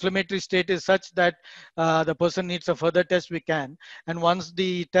the inflammatory state is such that the person needs a further test, we can. And once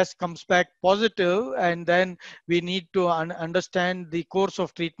the test comes back positive, and then we need to understand the course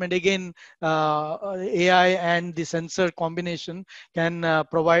of treatment, again AI and the sensor combination can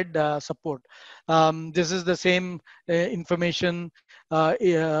provide support. This is the same information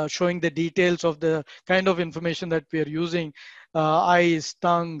showing the details of the kind of information that we are using: eyes,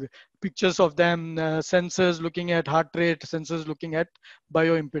 tongue, pictures of them, sensors looking at heart rate, sensors looking at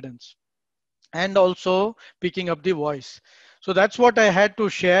bioimpedance, and also picking up the voice. So that's what I had to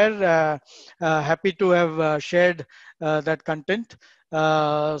share. Happy to have shared that content.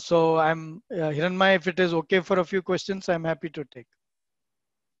 So I'm Hiranmay, if it is okay for a few questions, I'm happy to take.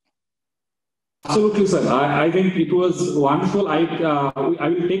 Absolutely, sir. I think it was wonderful. I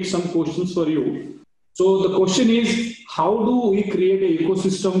will take some questions for you. So the question is, how do we create an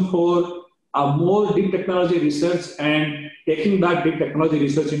ecosystem for more deep technology research and taking that deep technology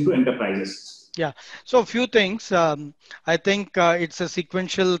research into enterprises? Yeah, so a few things. I think it's a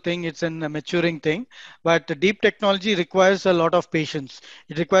sequential thing, it's a maturing thing, but the deep technology requires a lot of patience.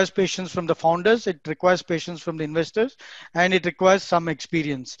 It requires patience from the founders, it requires patience from the investors, and it requires some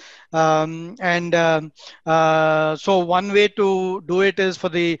experience. So one way to do it is for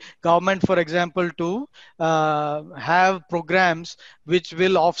the government, for example, to have programs which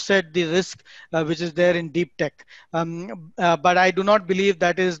will offset the risk which is there in deep tech. But I do not believe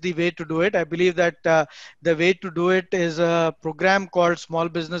that is the way to do it. I believe that the way to do it is a program called Small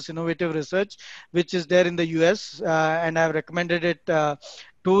Business Innovative Research, which is there in the US, and I've recommended it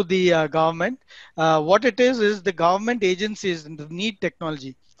to the government. What it is the government agencies need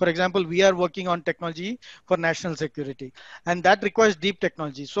technology. For example, we are working on technology for national security, and that requires deep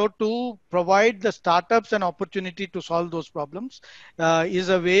technology. So to provide the startups an opportunity to solve those problems is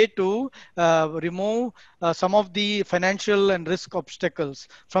a way to remove some of the financial and risk obstacles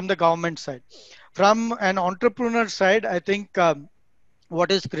from the government side. From an entrepreneur side, I think what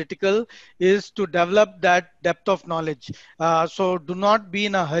is critical is to develop that depth of knowledge. So do not be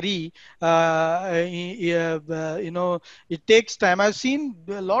in a hurry. It takes time. I've seen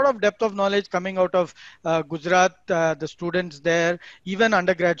a lot of depth of knowledge coming out of Gujarat, the students there, even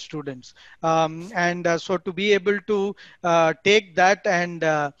undergrad students. So to be able to take that and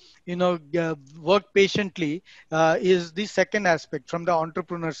work patiently is the second aspect from the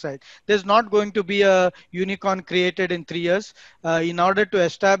entrepreneur side. There's not going to be a unicorn created in 3 years. In order to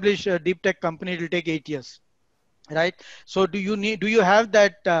establish a deep tech company, it will take 8 years. Right. So do you have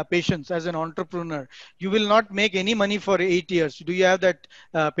that patience as an entrepreneur? You will not make any money for 8 years. Do you have that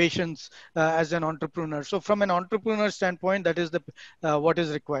patience as an entrepreneur? So from an entrepreneur standpoint, that is the what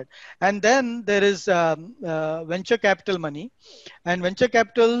is required. And then there is venture capital money, and venture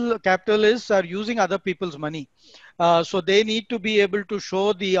capitalists are using other people's money. So they need to be able to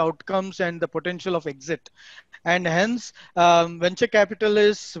show the outcomes and the potential of exit. And hence, venture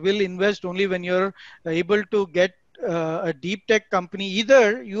capitalists will invest only when you're able to get a deep tech company.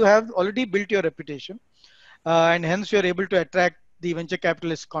 Either you have already built your reputation, and hence you're able to attract the venture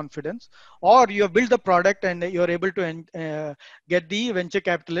capitalist confidence, or you have built the product and you're able to get the venture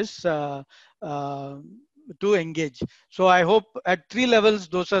capitalists uh, to engage. So I hope at 3 levels,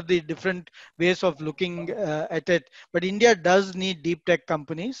 those are the different ways of looking at it. But India does need deep tech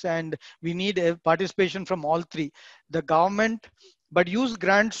companies, and we need a participation from all three. The government, but use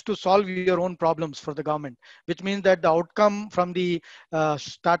grants to solve your own problems for the government, which means that the outcome from the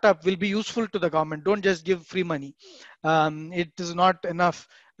startup will be useful to the government. Don't just give free money. It is not enough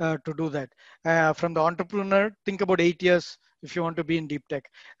to do that. From the entrepreneur, think about 8 years if you want to be in deep tech.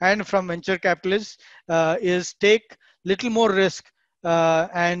 And from venture capitalists is take little more risk.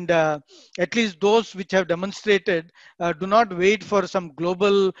 And at least those which have demonstrated, do not wait for some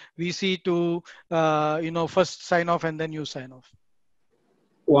global VC to first sign off and then you sign off.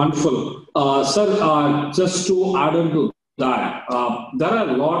 Wonderful. Sir, just to add on to that, there are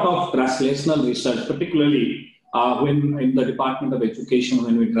a lot of translational research, particularly when in the Department of Education,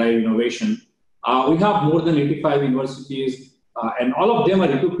 when we drive innovation. We have more than 85 universities, and all of them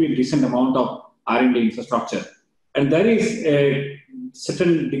are equipped with decent amount of R&D infrastructure. And there is a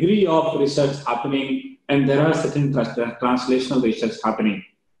certain degree of research happening, and there are certain translational research happening.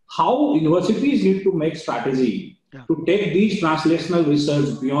 How universities need to make strategy to take these translational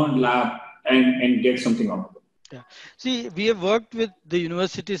research beyond lab and get something out of it? Yeah. See, we have worked with the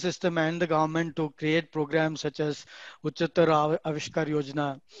university system and the government to create programs such as Uchatar Avishkar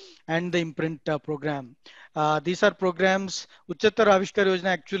Yojana and the imprint program. These are programs. Uchatar Avishkar Yojana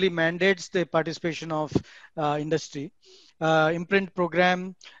actually mandates the participation of industry. Imprint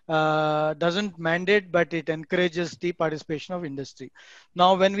program doesn't mandate, but it encourages the participation of industry.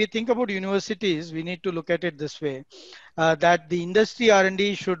 Now, when we think about universities, we need to look at it this way, that the industry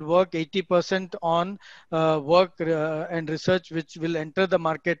R&D should work 80% on work and research which will enter the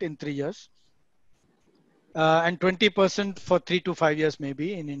market in 3 years, and 20% for 3 to 5 years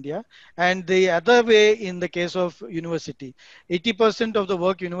maybe in India. And the other way in the case of university, 80% of the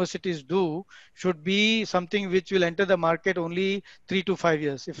work universities do should be something which will enter the market only 3 to 5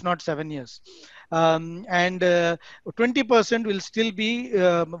 years, if not 7 years. And 20% will still be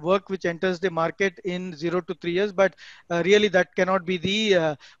work which enters the market in 0 to 3 years, but really that cannot be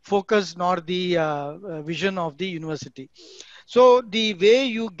the focus nor the vision of the university. So the way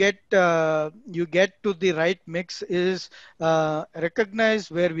you get to the right mix is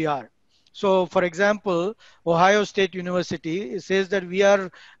recognize where we are. So, for example, Ohio State University says that we are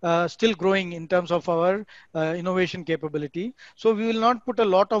still growing in terms of our innovation capability. So we will not put a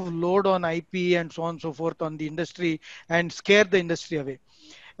lot of load on IP and so on and so forth on the industry and scare the industry away.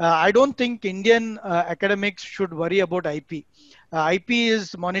 I don't think Indian academics should worry about IP. IP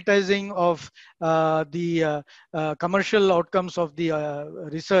is monetizing of the commercial outcomes of the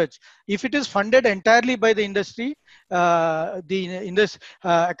research. If it is funded entirely by the industry, in this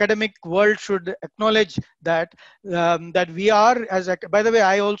academic world should acknowledge that that we are by the way,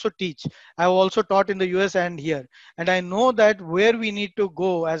 I also teach. I have also taught in the US and here, and I know that where we need to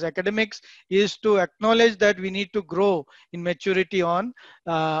go as academics is to acknowledge that we need to grow in maturity on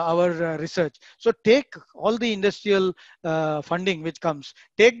our research. So take all the industrial funding which comes,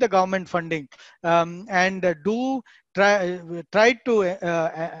 take the government funding, and do try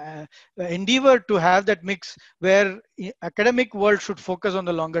to endeavor to have that mix where academic world should focus on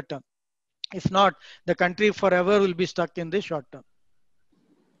the longer term. If not, the country forever will be stuck in the short term.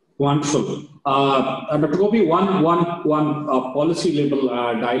 Wonderful. Dr. Gopi, one policy level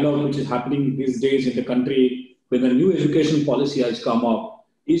dialogue which is happening these days in the country when the new education policy has come up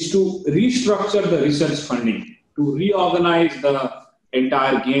is to restructure the research funding, to reorganize the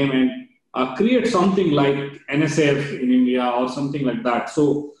entire game and create something like NSF in India or something like that.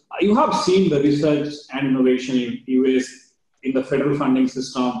 So you have seen the research and innovation in US in the federal funding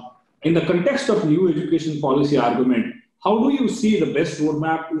system. In the context of new education policy argument, how do you see the best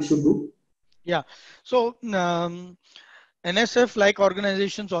roadmap we should do? Yeah, so NSF like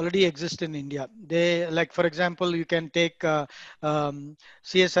organizations already exist in India. They, like, for example, you can take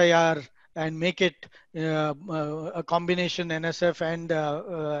CSIR and make it a combination NSF and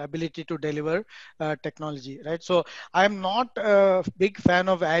ability to deliver technology, right? So I'm not a big fan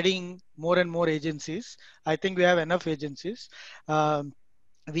of adding more and more agencies. I think we have enough agencies.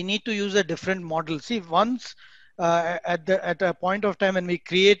 We need to use a different model. See, once at a point of time when we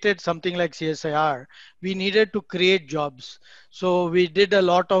created something like CSIR, we needed to create jobs. So we did a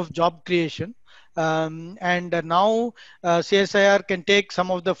lot of job creation. And now CSIR can take some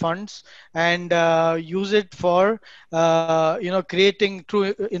of the funds and use it for creating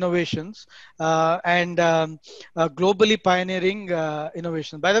true innovations and globally pioneering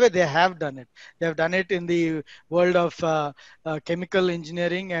innovation. By the way, they have done it. They have done it in the world of chemical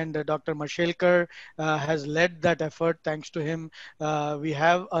engineering, and Dr. Mashelkar has led that effort. Thanks to him, we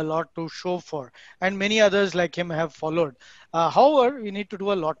have a lot to show for, and many others like him have followed. However, we need to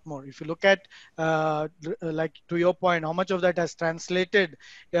do a lot more. If you look at, like to your point, how much of that has translated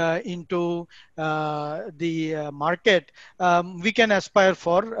into the market, we can aspire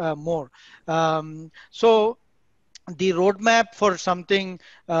for more. So the roadmap for something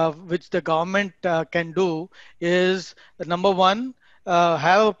which the government can do is, number one,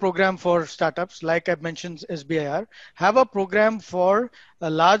 have a program for startups, like I mentioned SBIR, have a program for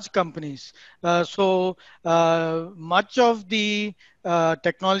large companies. So much of the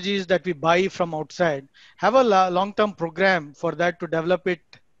technologies that we buy from outside, have a long-term program for that to develop it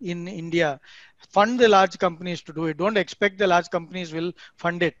in India. Fund the large companies to do it. Don't expect the large companies will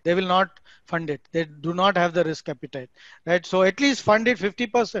fund it. They will not fund it. They do not have the risk appetite, right? So at least fund it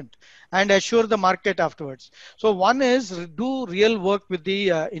 50% and assure the market afterwards. So one is do real work with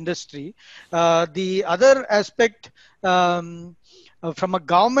the industry. The other aspect, from a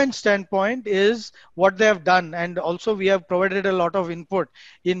government standpoint, is what they have done, and also we have provided a lot of input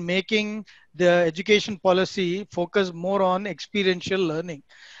in making the education policy focus more on experiential learning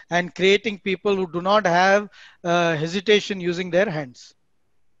and creating people who do not have hesitation using their hands.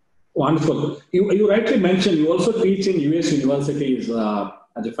 Wonderful. You rightly mentioned you also teach in US universities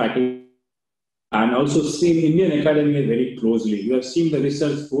as a faculty and also seen Indian academia very closely. You have seen the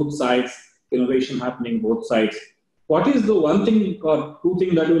research both sides, innovation happening both sides. What is the one thing or two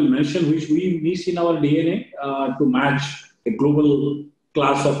things that you will mention which we miss in our DNA to match a global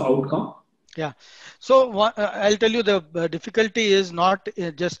class of outcome? Yeah. So I'll tell you the difficulty is not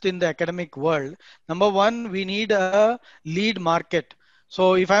just in the academic world. Number one, we need a lead market.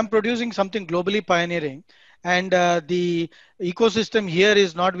 So if I'm producing something globally pioneering and the ecosystem here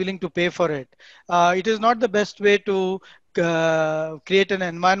is not willing to pay for it, it is not the best way to create an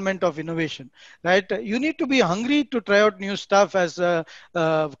environment of innovation, right? You need to be hungry to try out new stuff as a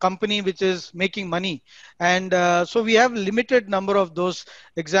company which is making money. And so we have limited number of those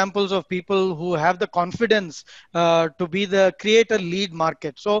examples of people who have the confidence to be the create a lead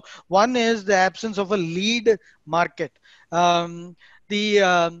market. So one is the absence of a lead market.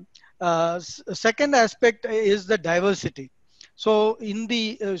 The second aspect is the diversity. So in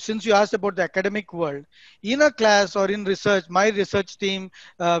the since you asked about the academic world, in a class or in research, my research team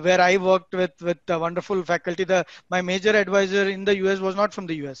where I worked with wonderful faculty, my major advisor in the US was not from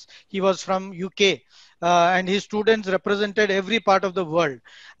the US. He was from UK. And his students represented every part of the world,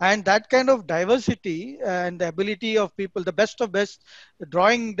 and that kind of diversity and the ability of people, the best of best,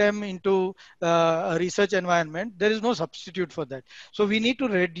 drawing them into a research environment, there is no substitute for that. So we need to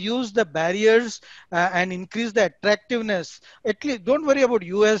reduce the barriers and increase the attractiveness. At least don't worry about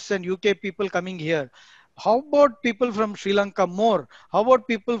US and UK people coming here. How about people from Sri Lanka more? How about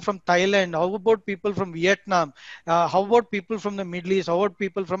people from Thailand? How about people from Vietnam? How about people from the Middle East? How about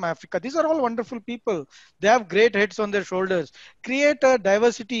people from Africa? These are all wonderful people. They have great heads on their shoulders. Create a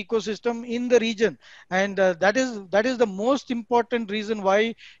diversity ecosystem in the region, and that is the most important reason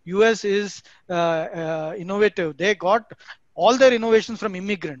why US is innovative. They got all their innovations from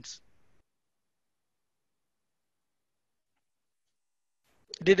immigrants.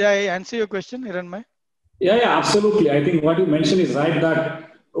 Did I answer your question, Hiranmay? Yeah, absolutely. I think what you mentioned is right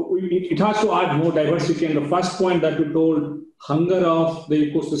that it has to add more diversity. And the first point that you told, hunger of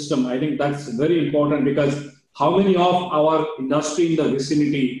the ecosystem, I think that's very important because how many of our industry in the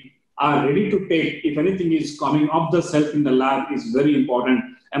vicinity are ready to take, if anything is coming off the shelf in the lab is very important.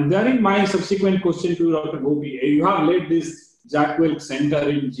 And bearing my subsequent question to Dr. Gopi, you have led this Jack Welch Center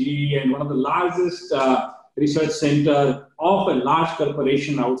in GE and one of the largest research center of a large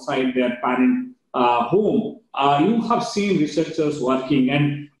corporation outside their parent home. You have seen researchers working,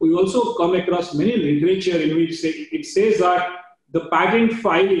 and we also come across many literature in which it says that the patent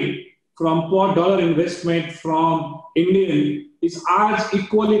filing from per dollar investment from Indian is as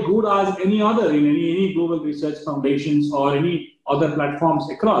equally good as any other in any global research foundations or any other platforms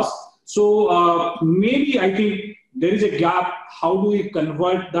across. So maybe I think there is a gap. How do we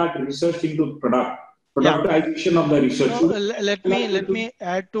convert that research into productization of the research? No, let me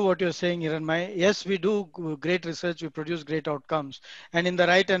add to what you're saying, Hiranmay. Yes, we do great research, we produce great outcomes, and in the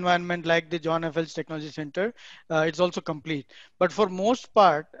right environment like the John F. Welch Technology Center, it's also complete. But for most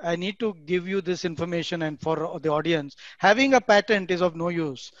part, I need to give you this information, and for the audience, having a patent is of no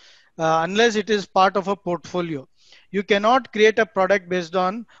use unless it is part of a portfolio. You cannot create a product based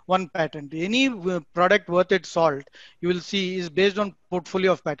on one patent. Any product worth its salt, you will see, is based on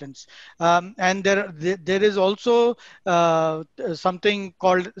portfolio of patents. And there is also something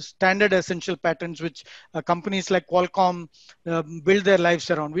called standard essential patents, which companies like Qualcomm build their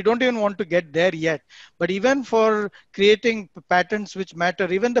lives around. We don't even want to get there yet. But even for creating patents which matter,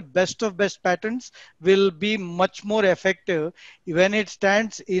 even the best of best patents will be much more effective when it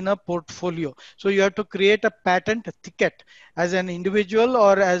stands in a portfolio. So you have to create a patent ticket as an individual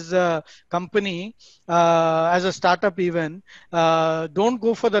or as a company, as a startup even. Don't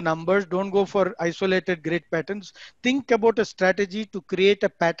go for the numbers, don't go for isolated great patents. Think about a strategy to create a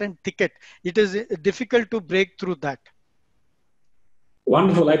patent ticket. It is difficult to break through that.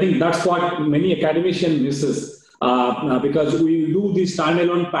 Wonderful. I think that's what many academicians misses because we do these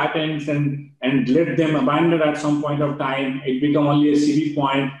standalone patents and let them abandon at some point of time. It become only a CV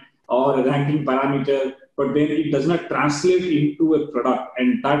point or a ranking parameter, but then it does not translate into a product,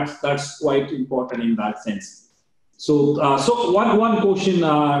 and that's quite important in that sense. So, so one question,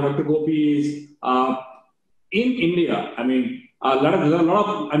 Dr. Gopi, is in India. I mean, a lot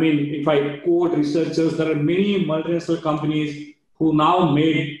of. I mean, if I quote researchers, there are many multinational companies who now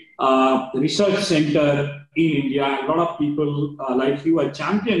made research center in India. A lot of people like you are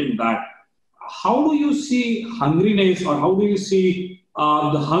championing that. How do you see hungriness, or how do you see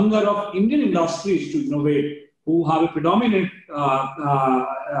the hunger of Indian industries to innovate, who have a predominant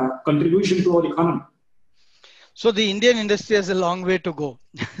contribution to our economy? So the Indian industry has a long way to go.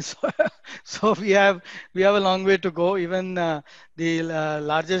 so, so we have a long way to go. Even the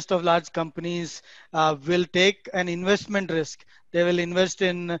largest of large companies will take an investment risk. They will invest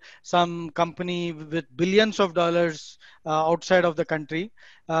in some company with billions of dollars outside of the country,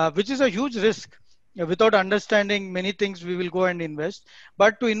 which is a huge risk. Without understanding many things, we will go and invest.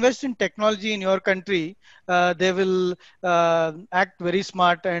 But to invest in technology in your country, they will act very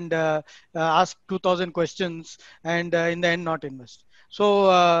smart and ask 2,000 questions, and in the end not invest.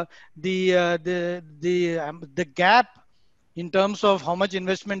 So the gap in terms of how much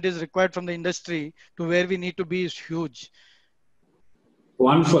investment is required from the industry to where we need to be is huge.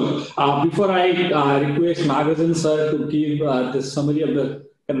 Wonderful. Before I request Nagarajan sir to give the summary of the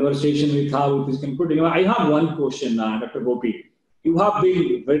conversation with how it is concluded, I have one question, Dr. Gopi. You have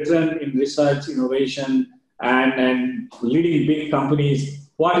been veteran in research, innovation, and leading big companies.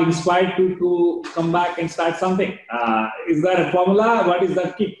 What inspired you to come back and start something? Is there a formula? What is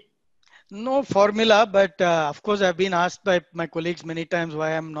that kick? No formula, but of course, I've been asked by my colleagues many times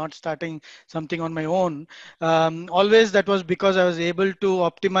why I'm not starting something on my own. Always that was because I was able to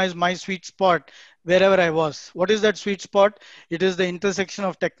optimize my sweet spot wherever I was. What is that sweet spot? It is the intersection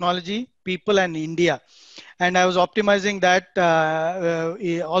of technology, people, and India. And I was optimizing that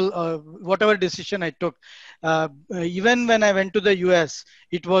whatever decision I took. Even when I went to the US,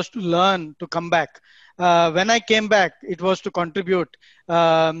 it was to learn to come back. When I came back, it was to contribute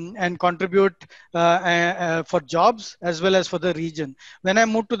and contribute for jobs as well as for the region. When I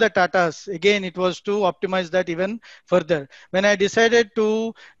moved to the Tatas, again, it was to optimize that even further. When I decided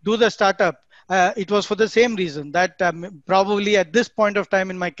to do the startup, it was for the same reason that probably at this point of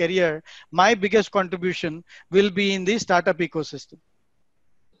time in my career, my biggest contribution will be in the startup ecosystem.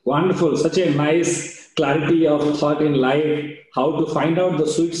 Wonderful. Such a nice clarity of thought in life, how to find out the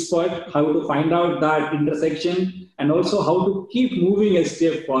sweet spot, how to find out that intersection, and also how to keep moving a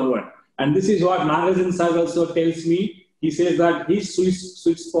step forward. And this is what Nagarajan sir also tells me. He says that his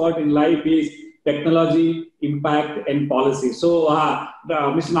sweet spot in life is technology, impact, and policy. So,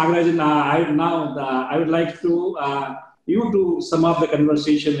 Mr. Nagarajan, I would like to you to sum up the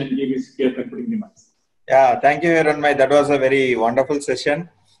conversation and give his concluding remarks. Yeah, thank you, Hiranmay. That was a very wonderful session.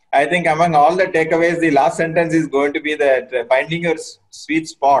 I think among all the takeaways, the last sentence is going to be that finding your sweet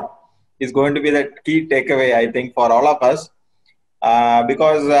spot is going to be the key takeaway, I think, for all of us.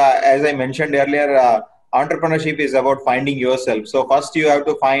 Because as I mentioned earlier, entrepreneurship is about finding yourself. So first you have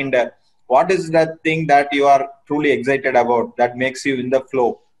to find what is that thing that you are truly excited about that makes you in the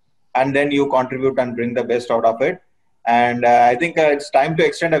flow. And then you contribute and bring the best out of it. And I think it's time to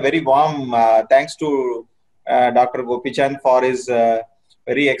extend a very warm thanks to Dr. Gopichand for his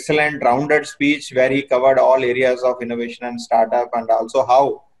very excellent rounded speech where he covered all areas of innovation and startup and also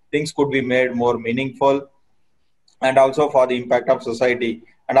how things could be made more meaningful and also for the impact of society.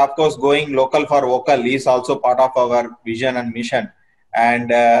 And of course, going local for vocal is also part of our vision and mission. And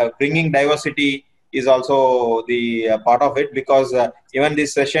bringing diversity is also the part of it because even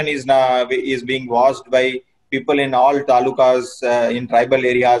this session is being watched by people in all talukas, in tribal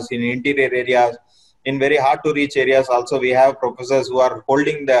areas, in interior areas, in very hard to reach areas. Also, we have professors who are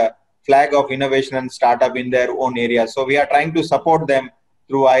holding the flag of innovation and startup in their own areas. So we are trying to support them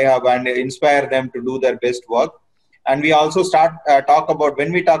through iHub and inspire them to do their best work. And we also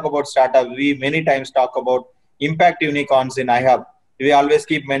when we talk about startup, we many times talk about impact unicorns in iHub. We always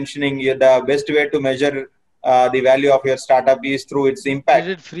keep mentioning the best way to measure the value of your startup is through its impact.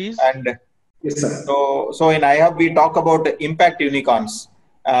 Did it freeze? And yes, sir. So in iHub, we talk about impact unicorns.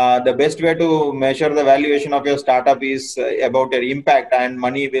 The best way to measure the valuation of your startup is about your impact, and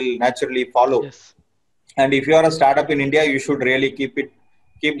money will naturally follow. Yes. And if you are a startup in India, you should really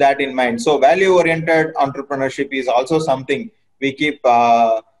keep that in mind. So value-oriented entrepreneurship is also something we keep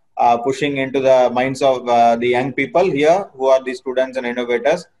pushing into the minds of the young people here who are the students and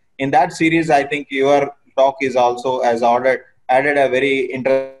innovators. In that series, I think your talk is also added a very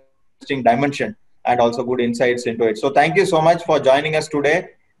interesting dimension and also good insights into it. So thank you so much for joining us today.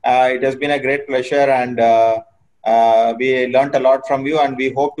 It has been a great pleasure and we learned a lot from you and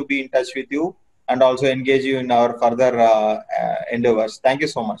we hope to be in touch with you and also engage you in our further endeavors. Thank you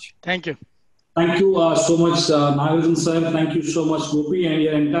so much. Thank you. Thank you so much, Nagarajan sir. Thank you so much, Gopi, and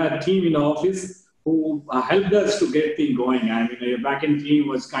your entire team in the office who helped us to get things going. I mean, your back-end team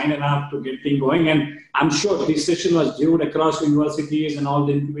was kind enough to get things going, and I'm sure this session was viewed across universities and all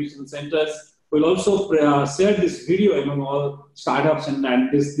the incubation centers. We'll also share this video among all startups, and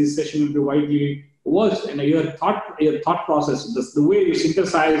this session will be widely watched. And your thought process, the way you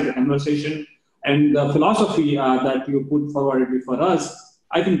synthesize the conversation and the philosophy that you put forward for us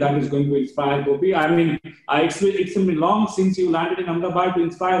I think that is going to inspire Gopi. I mean, it's been long since you landed in Ahmedabad to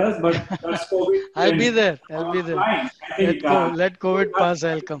inspire us, but that's COVID. I'll be there. I'll be there. I think, Let COVID pass.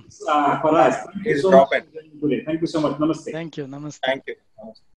 I'll come. For us. Thank you Please so drop much it. for joining today. Thank you so much. Namaste. Thank you. Namaste. Thank you.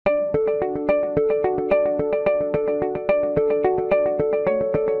 Namaste.